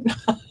 you should.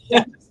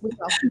 Yeah.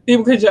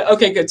 People could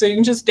okay, good. So you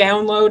can just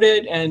download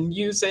it and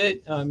use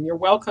it. You're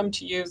welcome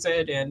to use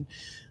it in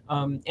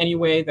any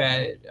way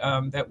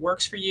that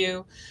works for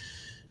you.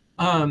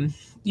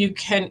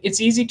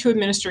 It's easy to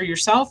administer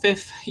yourself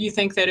if you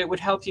think that it would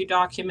help you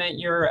document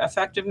your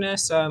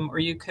effectiveness, or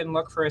you can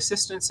look for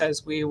assistance,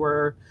 as we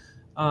were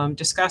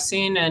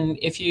discussing. And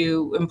if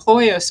you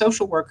employ a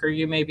social worker,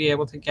 you may be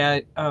able to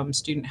get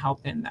student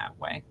help in that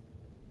way.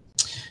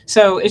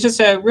 So it's just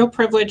a real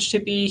privilege to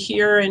be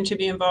here and to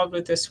be involved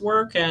with this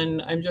work.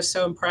 And I'm just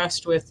so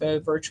impressed with the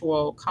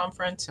virtual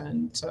conference.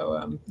 And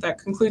so that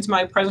concludes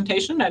my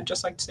presentation. I'd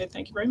just like to say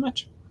thank you very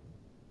much.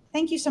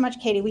 Thank you so much,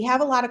 Katie. We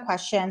have a lot of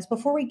questions.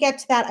 Before we get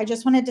to that, I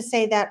just wanted to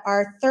say that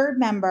our third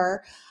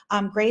member,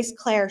 Grace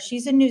Clare,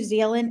 she's in New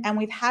Zealand, and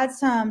we've had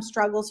some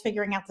struggles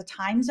figuring out the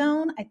time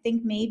zone. I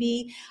think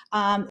maybe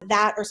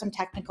that or some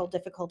technical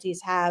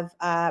difficulties have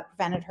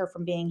prevented her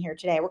from being here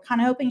today. We're kind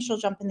of hoping she'll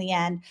jump in the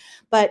end,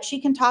 but she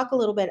can talk a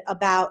little bit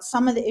about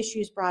some of the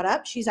issues brought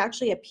up. She's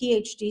actually a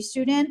PhD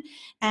student,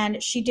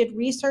 and she did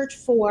research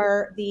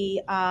for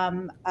the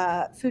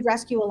Food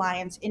Rescue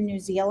Alliance in New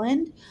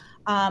Zealand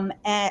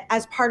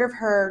as part of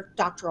her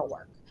doctoral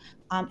work.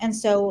 And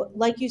so,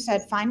 like you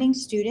said, finding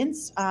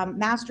students,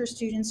 master's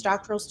students,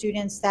 doctoral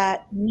students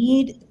that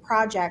need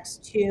projects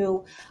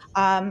to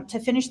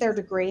finish their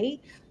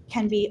degree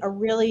can be a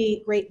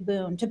really great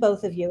boon to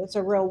both of you. It's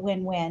a real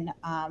win-win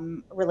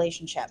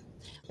relationship.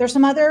 There's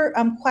some other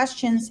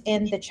questions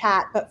in the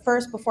chat, but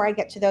first, before I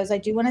get to those, I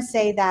do want to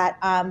say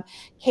that,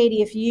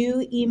 Katie, if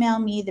you email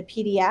me the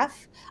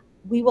PDF,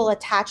 we will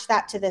attach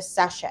that to this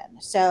session.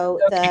 So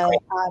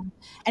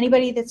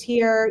anybody that's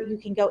here, you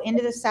can go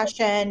into the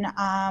session,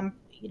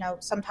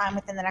 sometime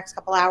within the next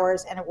couple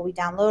hours, and it will be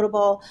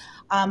downloadable.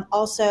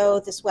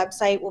 Also, this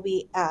website will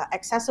be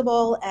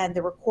accessible, and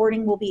the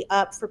recording will be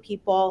up for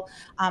people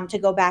to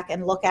go back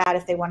and look at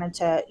if they wanted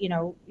to,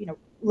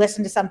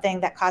 listen to something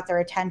that caught their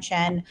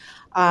attention,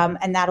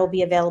 and that'll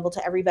be available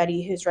to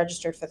everybody who's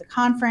registered for the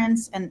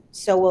conference, and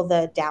so will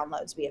the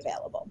downloads be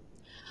available.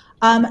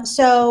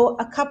 So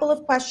a couple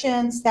of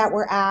questions that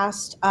were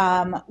asked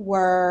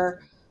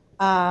were,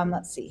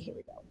 let's see, here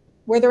we go.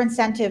 Were there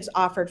incentives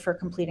offered for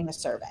completing a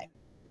survey?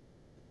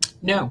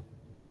 No.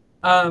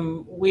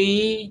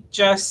 We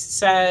just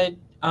said,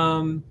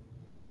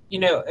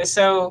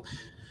 so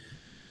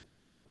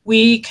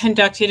we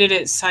conducted it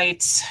at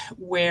sites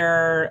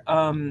where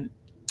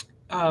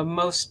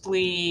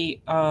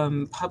mostly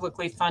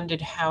publicly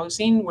funded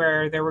housing,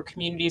 where there were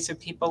communities of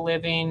people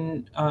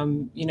living,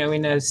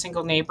 in a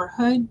single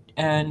neighborhood,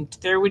 and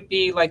there would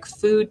be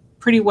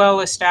pretty well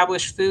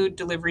established food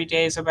delivery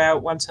days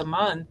about once a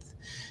month.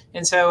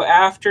 And so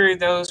after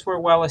those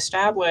were well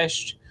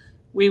established,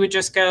 we would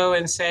just go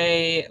and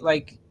say,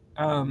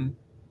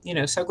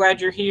 so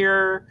glad you're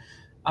here.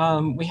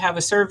 We have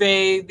a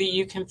survey that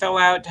you can fill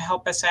out to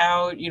help us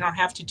out. You don't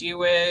have to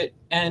do it.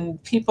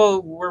 And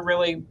people were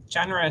really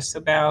generous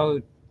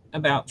about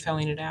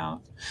filling it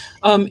out.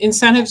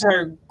 Incentives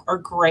are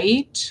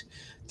great.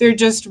 They're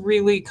just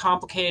really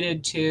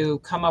complicated to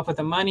come up with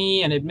the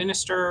money and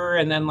administer.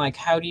 And then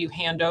how do you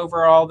hand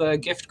over all the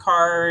gift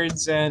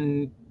cards?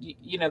 And,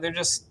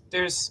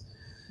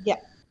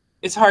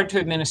 it's hard to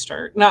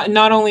administer.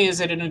 Not only is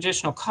it an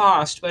additional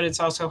cost, but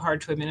it's also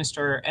hard to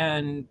administer.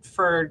 And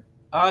for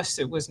us,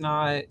 it was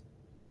not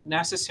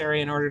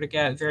necessary in order to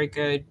get very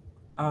good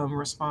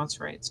response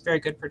rates, very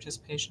good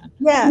participation.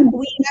 Yeah,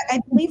 I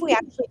believe we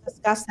actually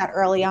discussed that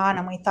early on,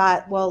 and we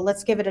thought, well,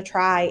 let's give it a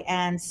try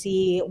and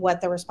see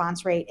what the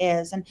response rate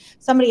is. And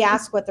somebody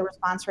asked what the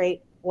response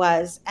rate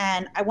was,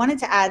 and I wanted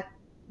to add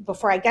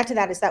before I get to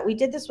that is that we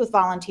did this with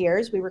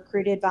volunteers. We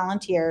recruited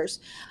volunteers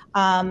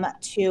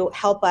to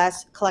help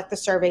us collect the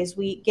surveys.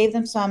 We gave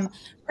them some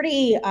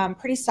pretty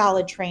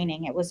solid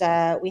training. It was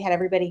we had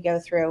everybody go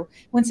through.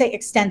 I wouldn't say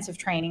extensive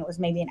training. It was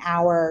maybe an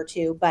hour or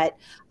two, but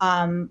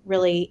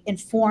really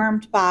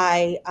informed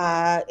by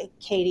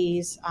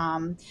Katie's,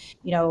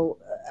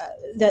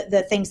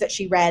 the things that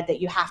she read, that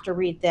you have to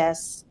read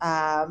this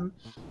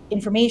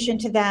information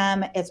to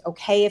them. It's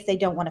okay if they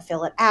don't want to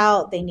fill it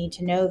out. They need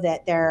to know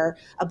that their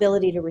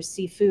ability to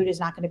receive food is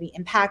not going to be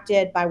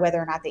impacted by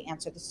whether or not they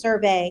answer the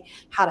survey,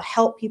 how to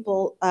help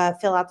people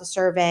fill out the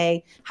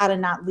survey, how to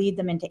not lead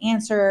them into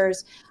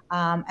answers,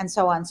 and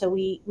so on. So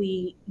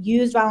we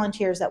used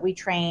volunteers that we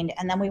trained,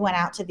 and then we went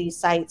out to these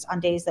sites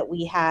on days that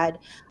we had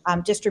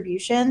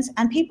distributions,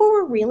 and people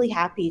were really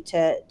happy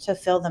to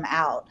fill them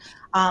out.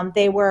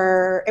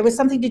 It was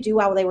something to do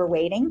while they were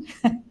waiting.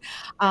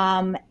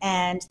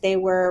 And they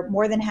were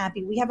more than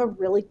happy. We have a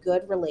really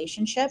good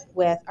relationship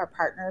with our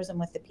partners and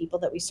with the people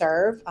that we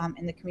serve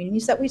in the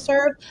communities that we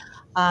serve.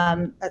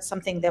 That's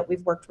something that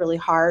we've worked really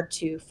hard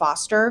to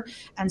foster.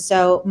 And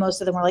so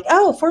most of them were like,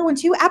 oh,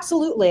 412,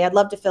 absolutely. I'd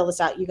love to fill this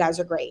out. You guys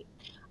are great.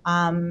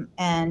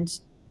 And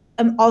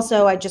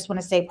also, I just want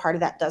to say part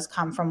of that does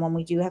come from when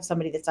we do have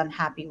somebody that's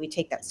unhappy, we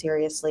take that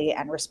seriously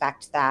and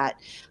respect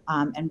that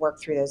and work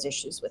through those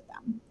issues with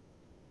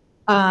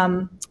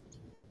them.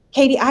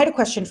 Katie, I had a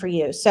question for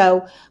you.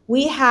 So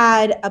we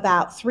had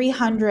about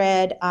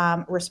 300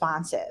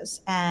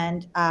 responses,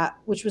 and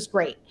which was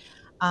great.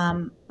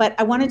 But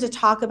I wanted to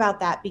talk about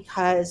that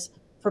because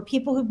for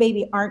people who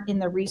maybe aren't in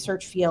the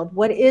research field,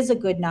 what is a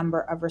good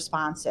number of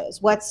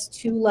responses? What's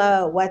too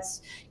low?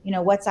 What's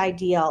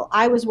ideal?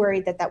 I was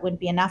worried that that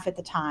wouldn't be enough at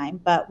the time,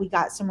 but we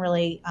got some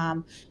really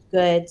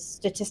good,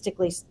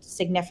 statistically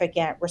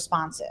significant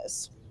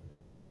responses.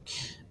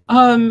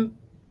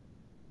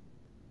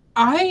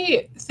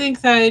 I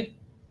think that,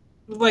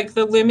 like,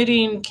 the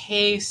limiting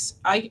case,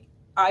 I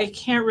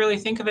can't really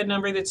think of a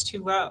number that's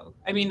too low.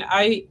 I mean,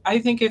 I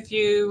think if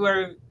you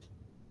are,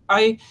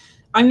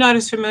 I'm not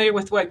as familiar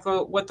with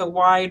what the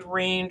wide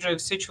range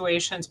of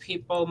situations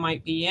people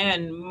might be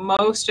in.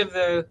 Most of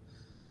the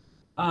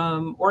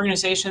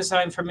organizations that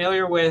I'm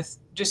familiar with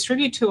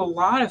distribute to a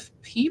lot of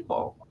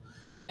people.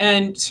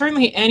 And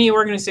certainly any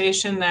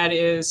organization that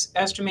is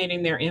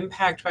estimating their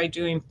impact by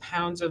doing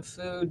pounds of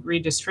food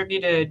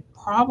redistributed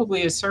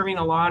probably is serving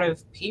a lot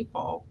of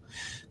people.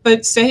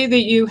 But say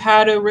that you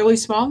had a really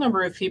small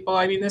number of people.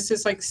 I mean, this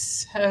is like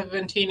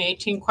 17,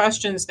 18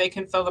 questions. They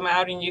can fill them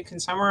out and you can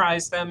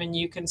summarize them and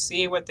you can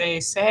see what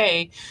they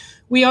say.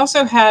 We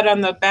also had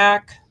on the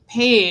back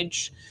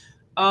page,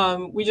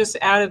 we just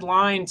added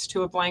lines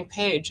to a blank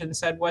page and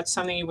said, what's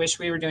something you wish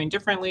we were doing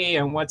differently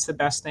and what's the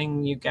best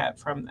thing you get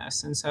from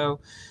this? And so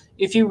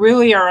if you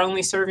really are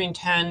only serving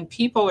 10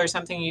 people or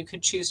something, you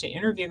could choose to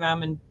interview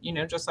them and,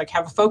 just like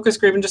have a focus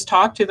group and just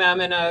talk to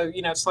them in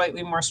a,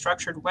 slightly more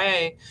structured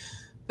way.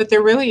 But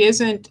there really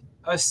isn't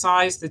a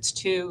size that's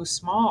too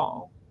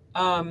small.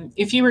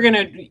 If you were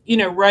going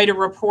to, write a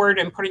report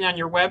and put it on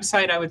your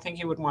website, I would think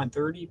you would want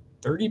 30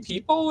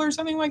 people or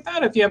something like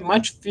that. If you have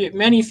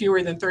many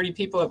fewer than 30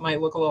 people, it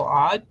might look a little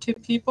odd to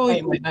people.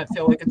 You might not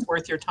feel like it's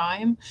worth your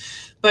time.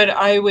 But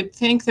I would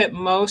think that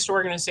most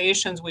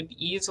organizations would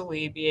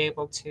easily be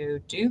able to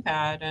do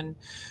that. And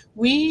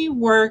we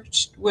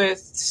worked with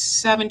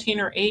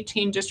 17 or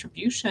 18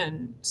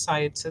 distribution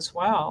sites as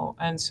well.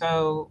 And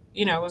so,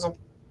 it was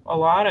a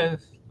lot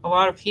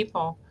of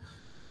people.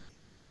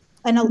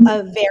 And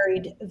a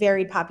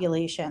varied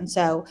population.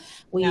 So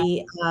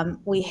we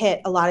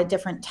hit a lot of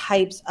different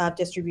types of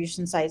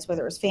distribution sites,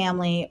 whether it was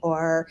family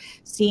or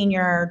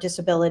senior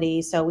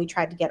disability. So we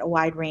tried to get a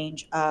wide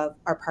range of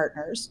our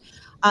partners.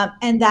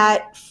 And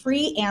that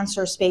free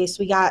answer space,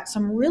 we got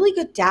some really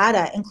good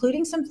data,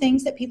 including some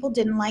things that people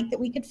didn't like that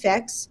we could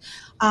fix,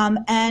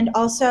 and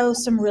also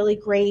some really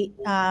great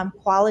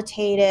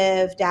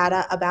qualitative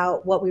data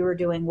about what we were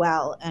doing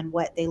well and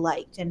what they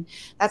liked. And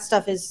that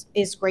stuff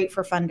is great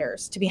for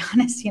funders, to be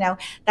honest.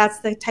 That's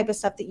the type of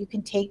stuff that you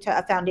can take to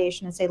a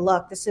foundation and say,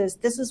 look, this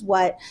is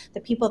what the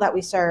people that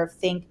we serve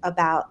think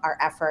about our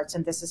efforts,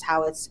 and this is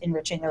how it's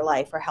enriching their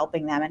life or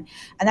helping them. And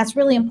that's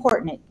really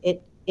important.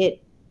 It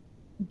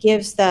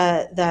gives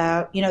the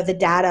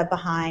data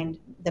behind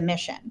the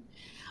mission.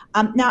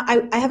 Now,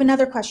 I have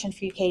another question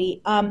for you,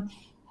 Katie.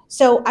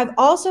 So I've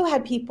also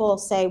had people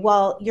say,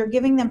 well, you're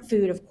giving them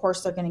food. Of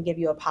course, they're going to give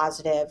you a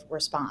positive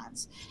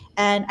response.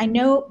 And I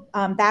know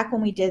back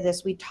when we did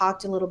this, we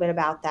talked a little bit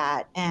about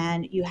that.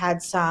 And you had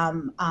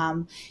some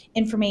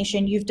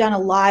information. You've done a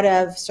lot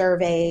of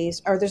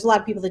surveys, or there's a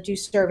lot of people that do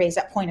surveys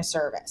at point of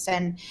service.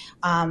 And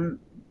can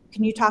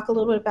you talk a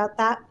little bit about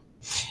that?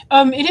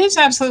 It is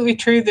absolutely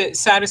true that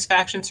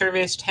satisfaction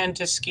surveys tend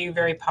to skew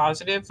very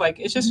positive. Like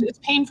it's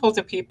painful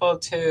to people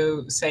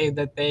to say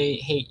that they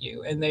hate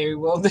you, and they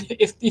will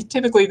if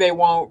typically they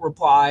won't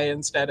reply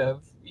instead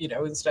of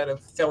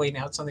filling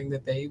out something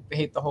that they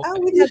hate the whole Oh,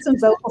 thing. we've had some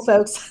vocal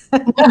folks.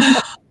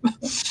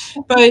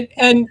 But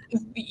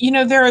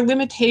there are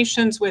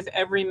limitations with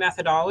every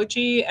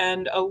methodology,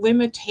 and a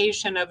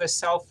limitation of a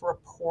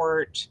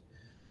self-report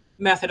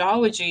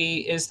methodology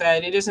is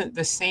that it isn't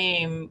the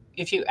same.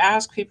 If you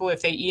ask people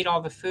if they eat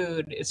all the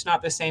food, it's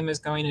not the same as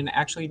going and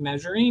actually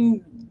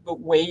measuring, but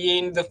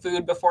weighing the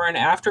food before and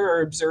after,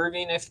 or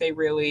observing if they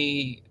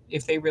really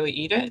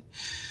eat it.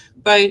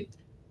 But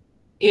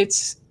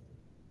it's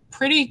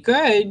pretty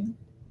good,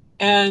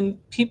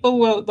 and people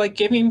will, like,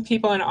 giving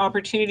people an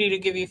opportunity to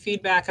give you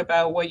feedback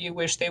about what you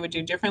wish they would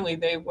do differently,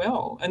 they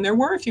will. And there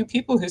were a few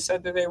people who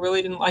said that they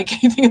really didn't like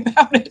anything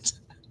about it.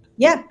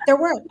 Yeah, there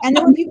were. And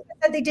there were people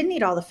that said they didn't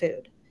eat all the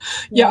food.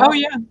 Yeah. Know? Oh,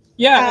 yeah.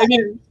 Yeah. I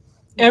mean,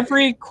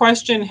 every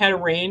question had a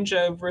range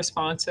of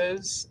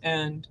responses,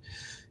 and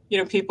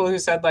people who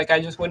said, like, I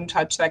just wouldn't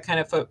touch that kind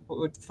of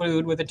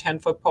food with a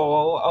 10-foot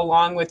pole,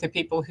 along with the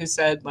people who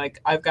said, like,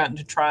 I've gotten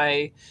to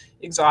try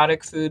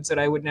exotic foods that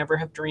I would never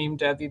have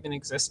dreamed of even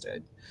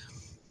existed.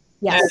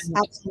 Yes, And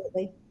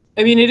absolutely.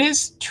 I mean, it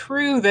is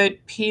true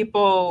that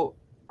people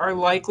are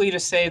likely to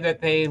say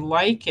that they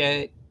like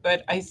it,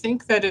 but I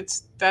think that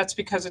that's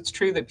because it's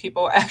true that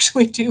people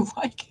actually do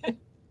like it.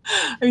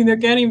 I mean, they're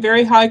getting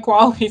very high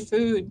quality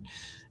food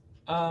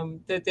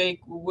that they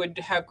would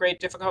have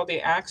great difficulty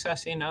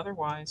accessing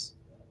otherwise.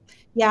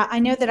 Yeah, I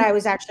know that I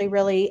was actually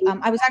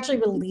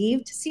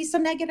relieved to see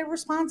some negative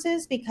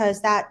responses,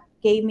 because that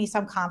gave me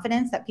some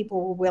confidence that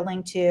people were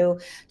willing to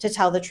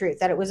tell the truth,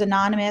 that it was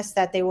anonymous,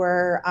 that they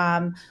were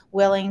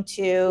willing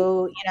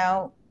to,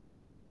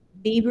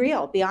 be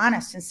real, be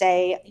honest, and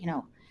say,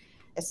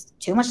 it's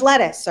too much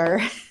lettuce, or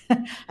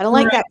I don't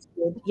like Right. that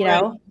food,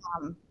 Right.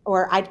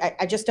 Or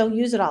I just don't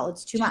use it all.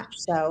 It's too much.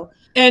 So,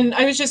 And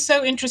I was just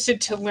so interested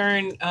to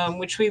learn,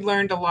 which we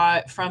learned a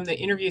lot from the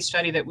interview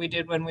study that we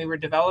did when we were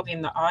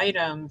developing the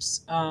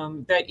items,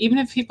 that even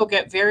if people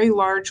get very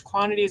large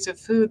quantities of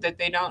food that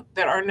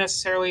aren't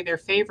necessarily their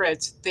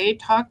favorites, they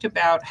talked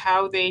about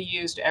how they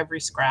used every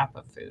scrap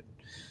of food.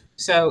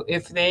 So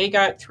if they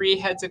got 3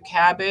 heads of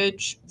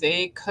cabbage,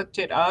 they cooked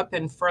it up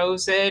and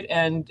froze it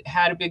and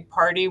had a big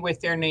party with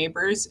their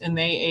neighbors, and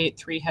they ate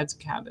 3 heads of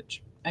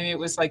cabbage. I mean, it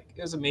was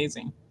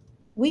amazing.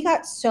 we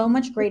got so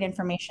much great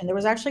information. There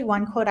was actually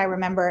one quote I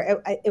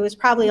remember. It was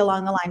probably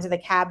along the lines of the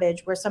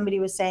cabbage, where somebody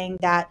was saying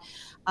that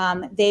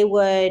they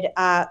would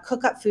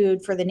cook up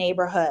food for the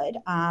neighborhood,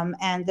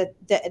 and that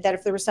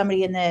if there was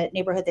somebody in the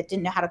neighborhood that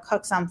didn't know how to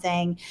cook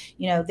something,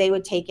 they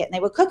would take it and they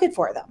would cook it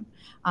for them.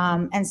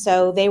 And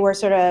so they were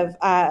sort of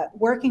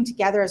working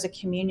together as a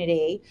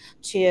community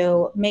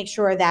to make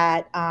sure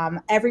that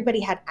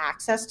everybody had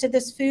access to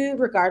this food,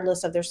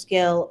 regardless of their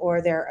skill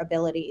or their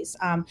abilities.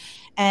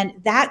 And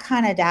that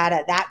kind of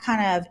data, that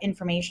kind of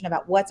information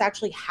about what's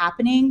actually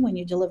happening when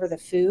you deliver the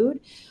food,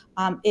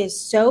 is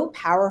so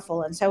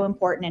powerful and so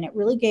important. And it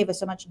really gave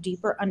us a much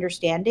deeper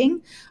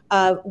understanding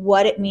of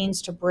what it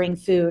means to bring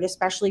food,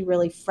 especially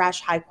really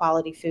fresh, high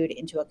quality food,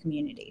 into a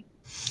community.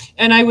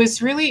 And I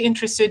was really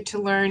interested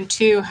to learn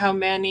too how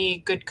many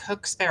good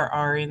cooks there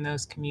are in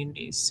those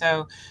communities.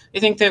 So I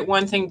think that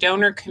one thing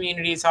donor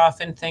communities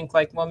often think,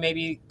 like, well,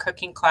 maybe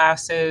cooking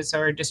classes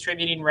or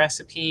distributing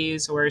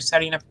recipes or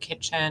setting up a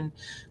kitchen.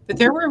 But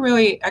there were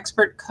really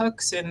expert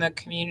cooks in the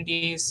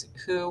communities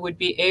who would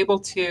be able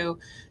to,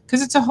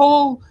 because it's a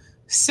whole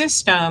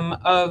system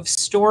of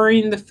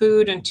storing the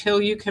food until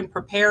you can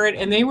prepare it.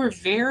 And they were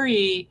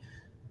very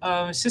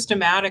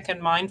systematic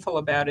and mindful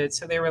about it.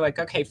 So they were like,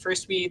 okay,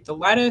 first we eat the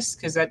lettuce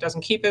because that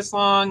doesn't keep as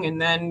long.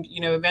 And then,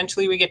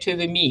 eventually we get to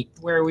the meat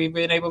where we've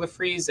been able to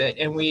freeze it,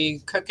 and we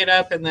cook it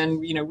up and then,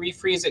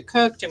 refreeze it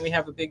cooked, and we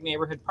have a big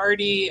neighborhood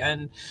party.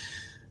 And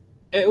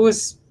it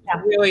was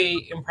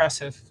really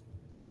impressive.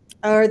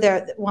 Or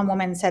one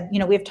woman said,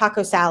 we have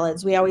taco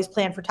salads. We always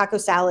plan for taco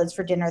salads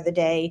for dinner the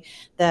day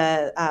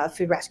the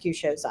food rescue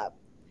shows up.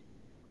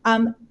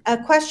 A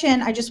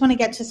question, I just want to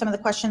get to some of the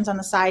questions on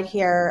the side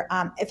here.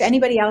 If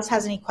anybody else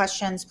has any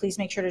questions, please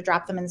make sure to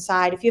drop them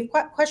inside. If you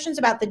have questions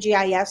about the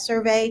GIS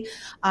survey,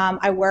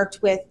 I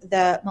worked with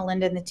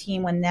Melinda and the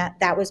team when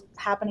that was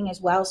happening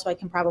as well, so I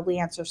can probably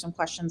answer some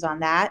questions on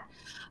that.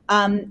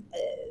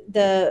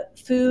 The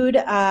food,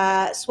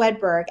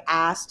 Swedberg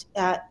asked,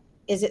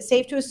 is it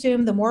safe to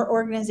assume the more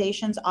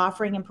organizations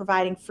offering and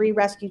providing free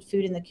rescued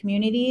food in the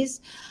communities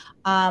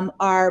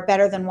are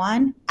better than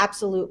one?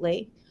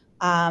 Absolutely.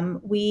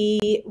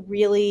 We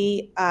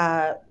really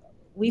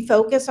we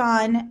focus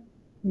on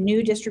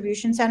new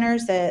distribution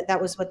centers. That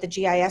was what the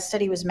GIS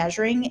study was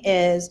measuring,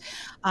 is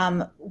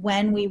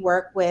when we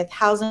work with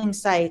housing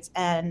sites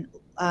and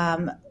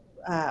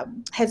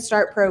Head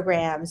Start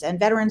programs and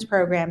veterans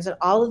programs and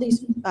all of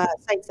these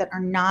sites that are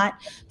not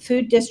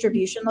food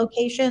distribution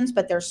locations,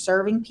 but they're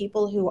serving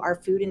people who are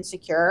food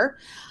insecure.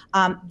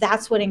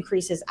 That's what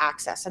increases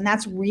access, and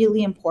that's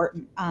really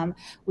important.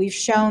 We've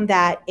shown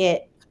that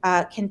it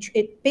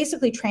it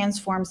basically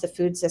transforms the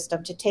food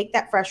system to take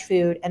that fresh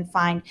food and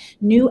find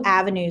new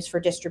avenues for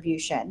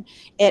distribution.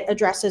 It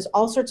addresses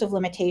all sorts of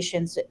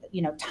limitations,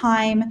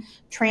 time,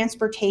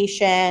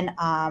 transportation,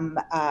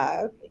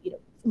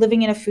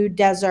 living in a food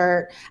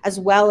desert, as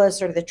well as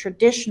sort of the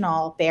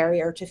traditional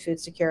barrier to food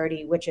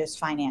security, which is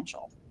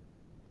financial.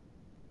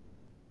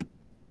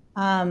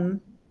 Are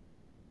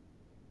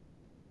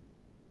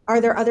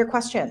there other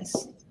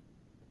questions?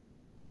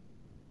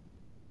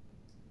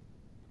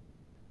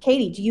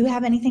 Katie, do you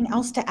have anything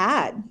else to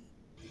add?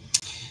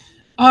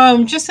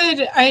 Just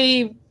that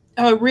I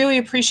really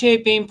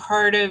appreciate being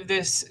part of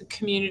this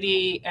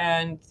community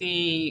and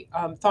the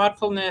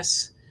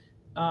thoughtfulness,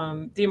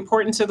 the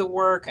importance of the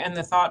work and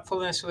the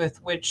thoughtfulness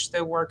with which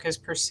the work is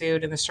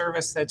pursued and the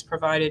service that's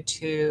provided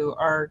to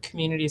our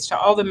communities, to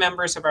all the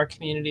members of our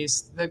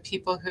communities, the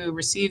people who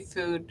receive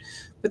food,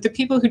 but the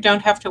people who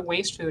don't have to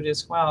waste food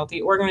as well,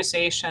 the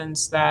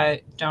organizations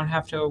that don't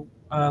have to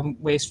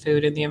waste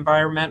food, and the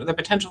environment, the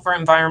potential for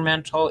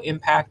environmental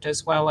impact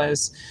as well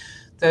as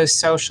the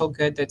social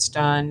good that's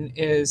done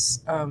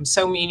is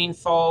so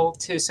meaningful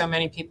to so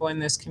many people in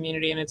this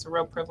community, and it's a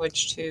real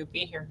privilege to be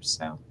here.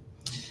 So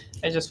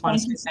I just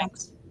want to say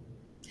thanks.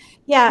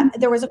 Yeah,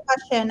 there was a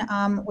question,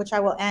 which I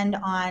will end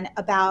on,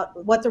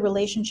 about what the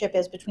relationship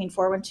is between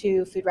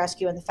 412 Food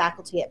Rescue and the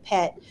faculty at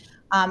Pitt,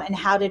 and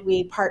how did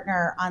we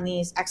partner on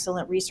these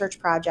excellent research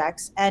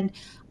projects. And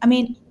I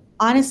mean,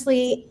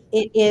 honestly,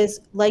 it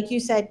is, like you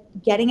said,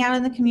 getting out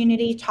in the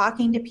community,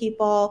 talking to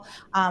people,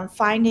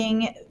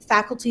 finding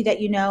faculty that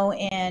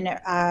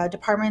in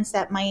departments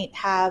that might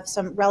have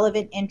some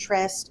relevant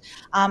interest,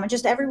 and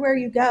just everywhere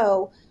you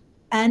go,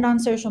 and on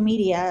social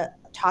media,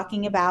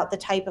 talking about the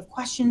type of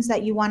questions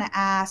that you want to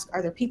ask.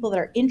 Are there people that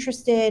are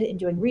interested in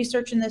doing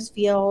research in this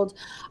field?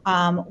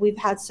 We've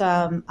had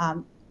some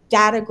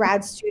data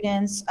grad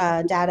students,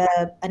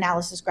 data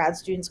analysis grad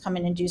students come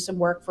in and do some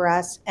work for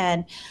us.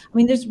 And I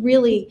mean, there's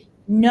really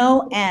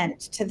no end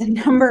to the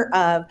number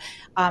of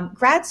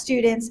grad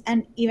students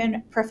and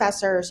even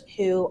professors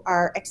who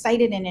are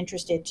excited and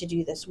interested to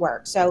do this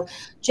work. So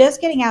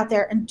just getting out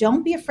there, and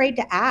don't be afraid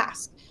to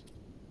ask.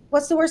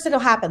 What's the worst that'll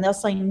happen? They'll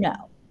say no.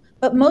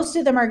 But most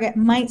of them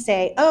might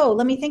say, oh,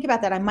 let me think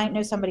about that. I might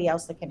know somebody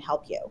else that can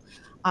help you.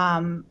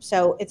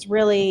 So it's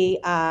really,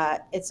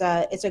 it's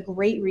a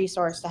great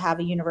resource to have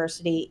a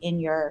university in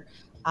your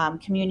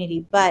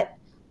community. But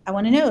I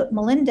want to note,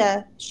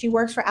 Melinda, she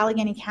works for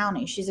Allegheny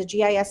County. She's a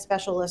GIS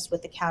specialist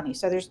with the county.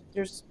 So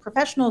there's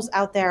professionals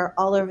out there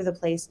all over the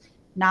place,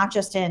 not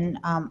just in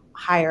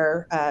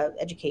higher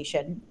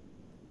education.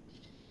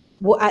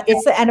 Well,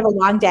 it's the end of a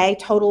long day.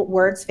 Total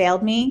words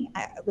failed me.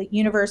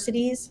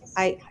 Universities,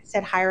 I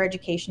said higher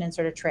education and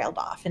sort of trailed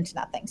off into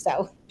nothing.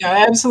 So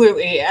yeah,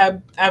 absolutely,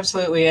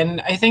 absolutely.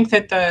 And I think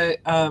that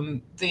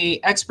the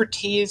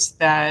expertise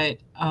that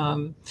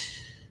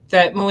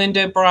that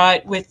Melinda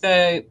brought with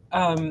the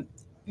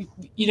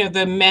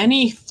the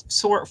many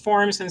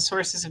forms and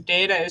sources of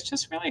data is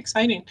just really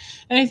exciting.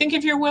 And I think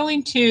if you're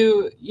willing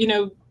to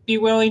be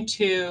willing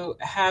to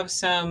have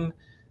some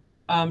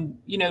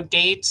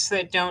dates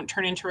that don't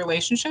turn into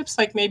relationships.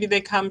 Like maybe they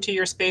come to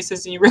your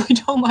spaces and you really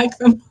don't like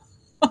them.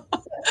 Or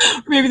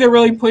maybe they're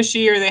really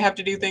pushy, or they have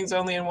to do things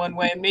only in one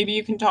way. And maybe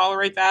you can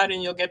tolerate that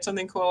and you'll get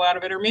something cool out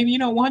of it. Or maybe you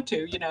don't want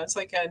to, it's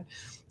like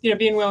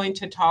being willing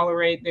to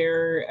tolerate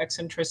their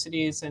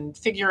eccentricities and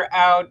figure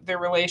out their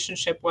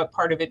relationship. What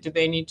part of it do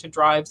they need to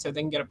drive so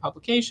they can get a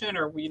publication,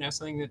 or,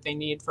 something that they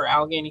need for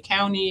Allegheny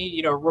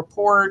County, a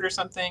report or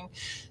something,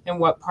 and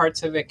what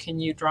parts of it can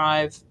you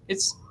drive?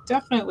 It's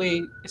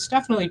definitely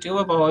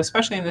doable,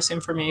 especially in this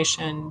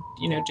information,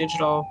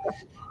 digital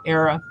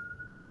era.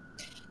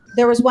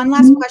 There was one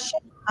last question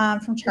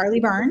from Charlie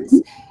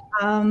Burns.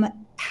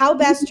 How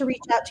best to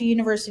reach out to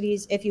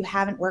universities if you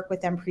haven't worked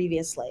with them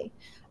previously?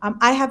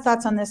 I have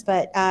thoughts on this,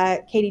 but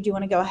Katie, do you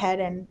want to go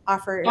ahead and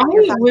offer your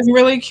thoughts? I was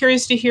really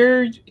curious to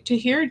hear,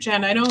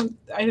 Jen.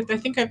 I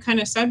think I've kind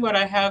of said what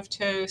I have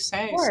to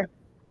say. Sure.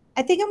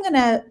 I think I'm going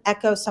to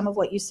echo some of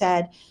what you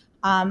said.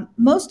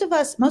 Most of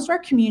our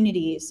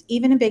communities,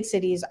 even in big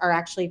cities, are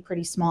actually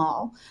pretty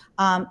small.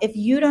 If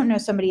you don't know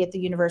somebody at the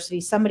university,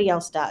 somebody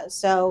else does.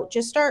 So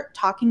just start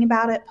talking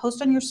about it,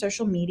 post on your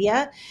social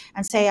media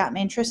and say, I'm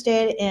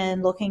interested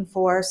in looking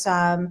for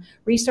some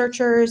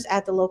researchers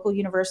at the local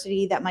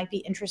university that might be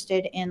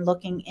interested in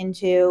looking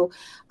into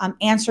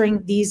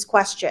answering these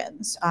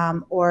questions,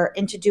 or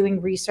into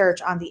doing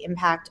research on the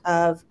impact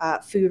of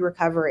food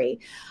recovery.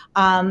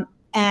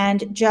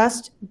 And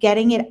just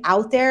getting it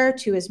out there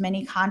to as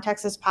many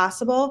contacts as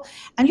possible,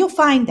 and you'll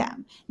find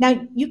them.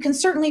 Now, you can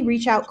certainly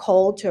reach out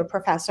cold to a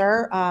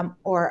professor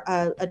or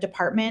a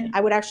department.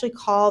 I would actually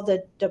call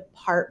the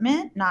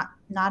department, not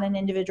an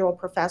individual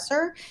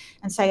professor,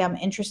 and say, I'm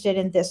interested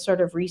in this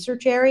sort of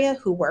research area,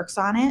 who works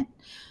on it,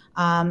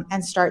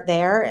 and start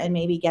there, and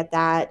maybe get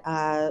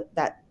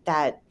that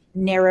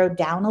narrowed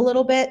down a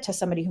little bit to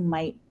somebody who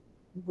might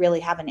really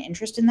have an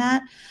interest in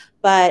that.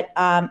 But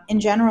in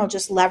general,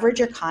 just leverage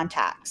your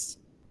contacts.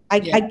 I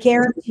Yeah.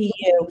 guarantee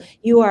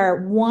you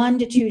are 1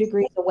 to 2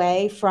 degrees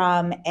away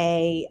from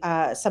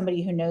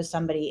somebody who knows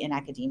somebody in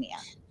academia.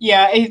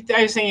 Yeah,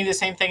 I was thinking the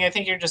same thing. I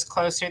think you're just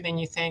closer than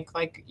you think.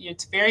 Like,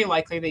 it's very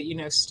likely that you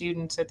know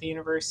students at the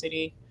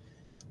university.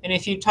 And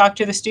if you talk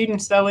to the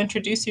students, they'll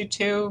introduce you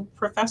to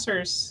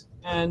professors.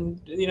 And,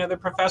 you know, the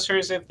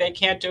professors, if they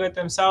can't do it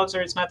themselves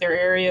or it's not their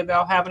area,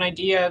 they'll have an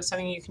idea of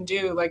something you can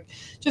do. Like,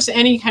 just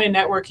any kind of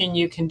networking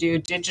you can do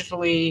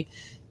digitally.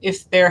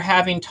 If they're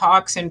having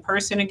talks in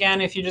person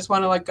again, if you just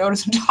want to like go to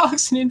some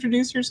talks and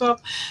introduce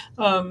yourself,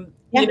 you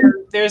know,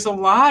 there's a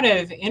lot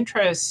of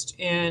interest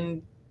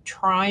in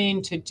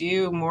trying to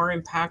do more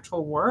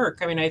impactful work.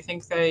 I mean, I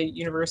think the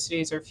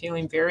universities are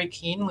feeling very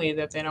keenly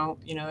that they don't,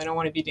 you know, they don't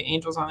want to be the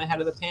angels on the head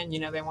of the pin. You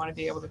know, they want to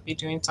be able to be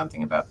doing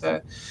something about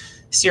the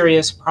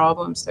serious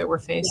problems that we're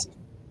facing.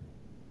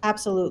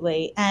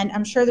 Absolutely. And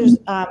I'm sure there's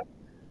a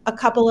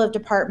couple of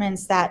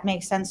departments that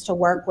make sense to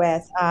work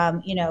with,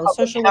 you know,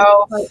 social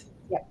work,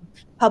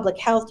 public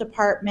health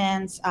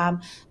departments,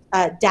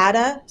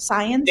 data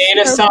science,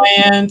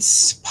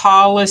 science,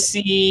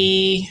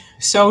 policy,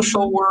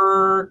 social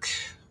work.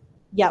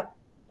 Yep.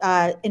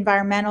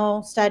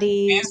 Environmental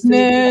studies,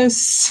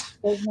 business,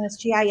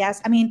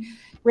 GIS. I mean,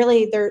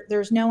 really,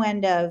 there's no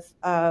end of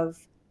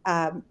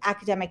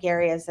academic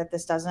areas that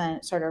this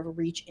doesn't sort of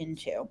reach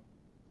into.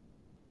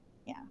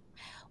 Yeah.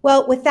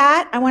 Well, with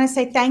that, I want to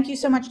say thank you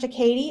so much to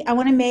Katie. I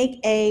want to make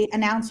a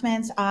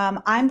announcement.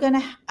 I'm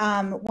going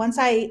to, once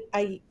I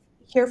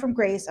hear from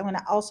Grace, I'm going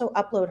to also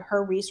upload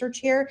her research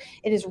here.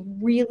 It is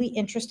really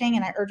interesting,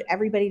 and I urge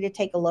everybody to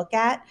take a look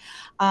at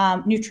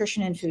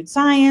nutrition and food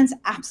science.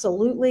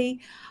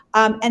 Absolutely.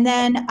 And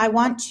then I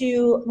want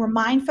to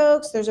remind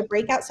folks there's a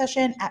breakout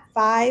session at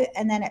 5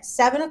 and then at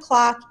 7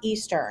 o'clock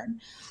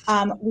Eastern.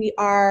 We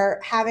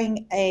are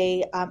having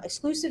a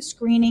exclusive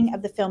screening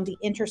of the film The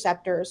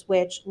Interceptors,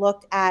 which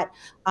looked at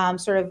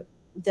sort of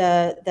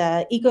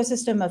the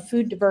ecosystem of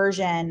food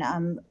diversion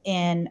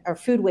or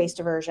food waste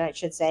diversion, I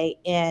should say,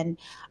 in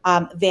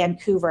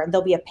Vancouver. And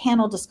there'll be a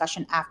panel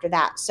discussion after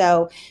that.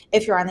 So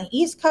if you're on the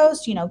East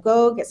Coast, you know,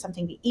 go get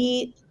something to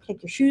eat,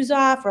 take your shoes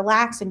off,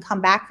 relax, and come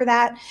back for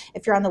that.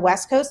 If you're on the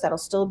West Coast, that'll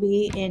still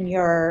be in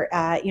your,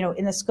 you know,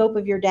 in the scope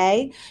of your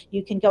day.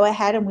 You can go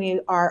ahead, and we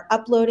are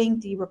uploading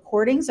the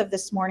recordings of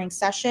this morning's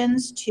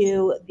sessions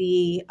to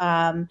the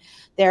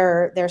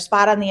their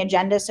spot on the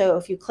agenda. So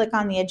if you click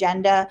on the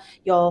agenda,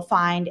 you'll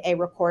find a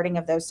recording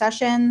of those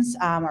sessions.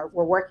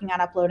 We're working on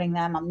uploading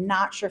them. I'm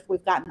not sure if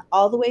we've gotten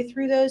all the way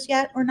through those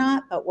yet or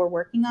not, but we're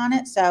working on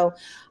it. So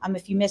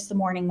if you missed the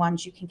morning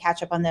ones, you can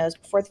catch up on those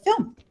before the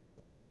film.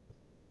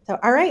 So,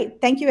 all right.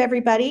 Thank you,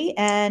 everybody.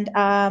 And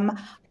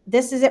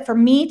this is it for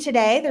me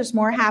today. There's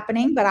more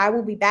happening, but I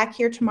will be back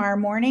here tomorrow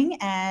morning,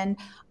 and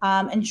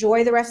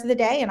enjoy the rest of the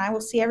day, and I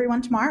will see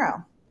everyone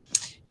tomorrow.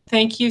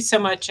 Thank you so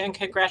much, and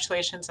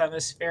congratulations on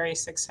this very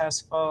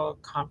successful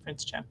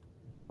conference, Jen.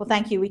 Well,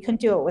 thank you. We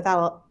couldn't do it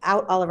without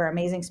all of our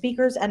amazing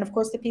speakers, and of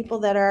course the people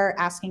that are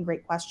asking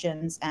great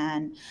questions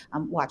and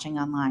watching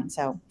online.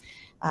 So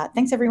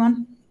thanks,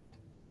 everyone.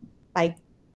 Bye.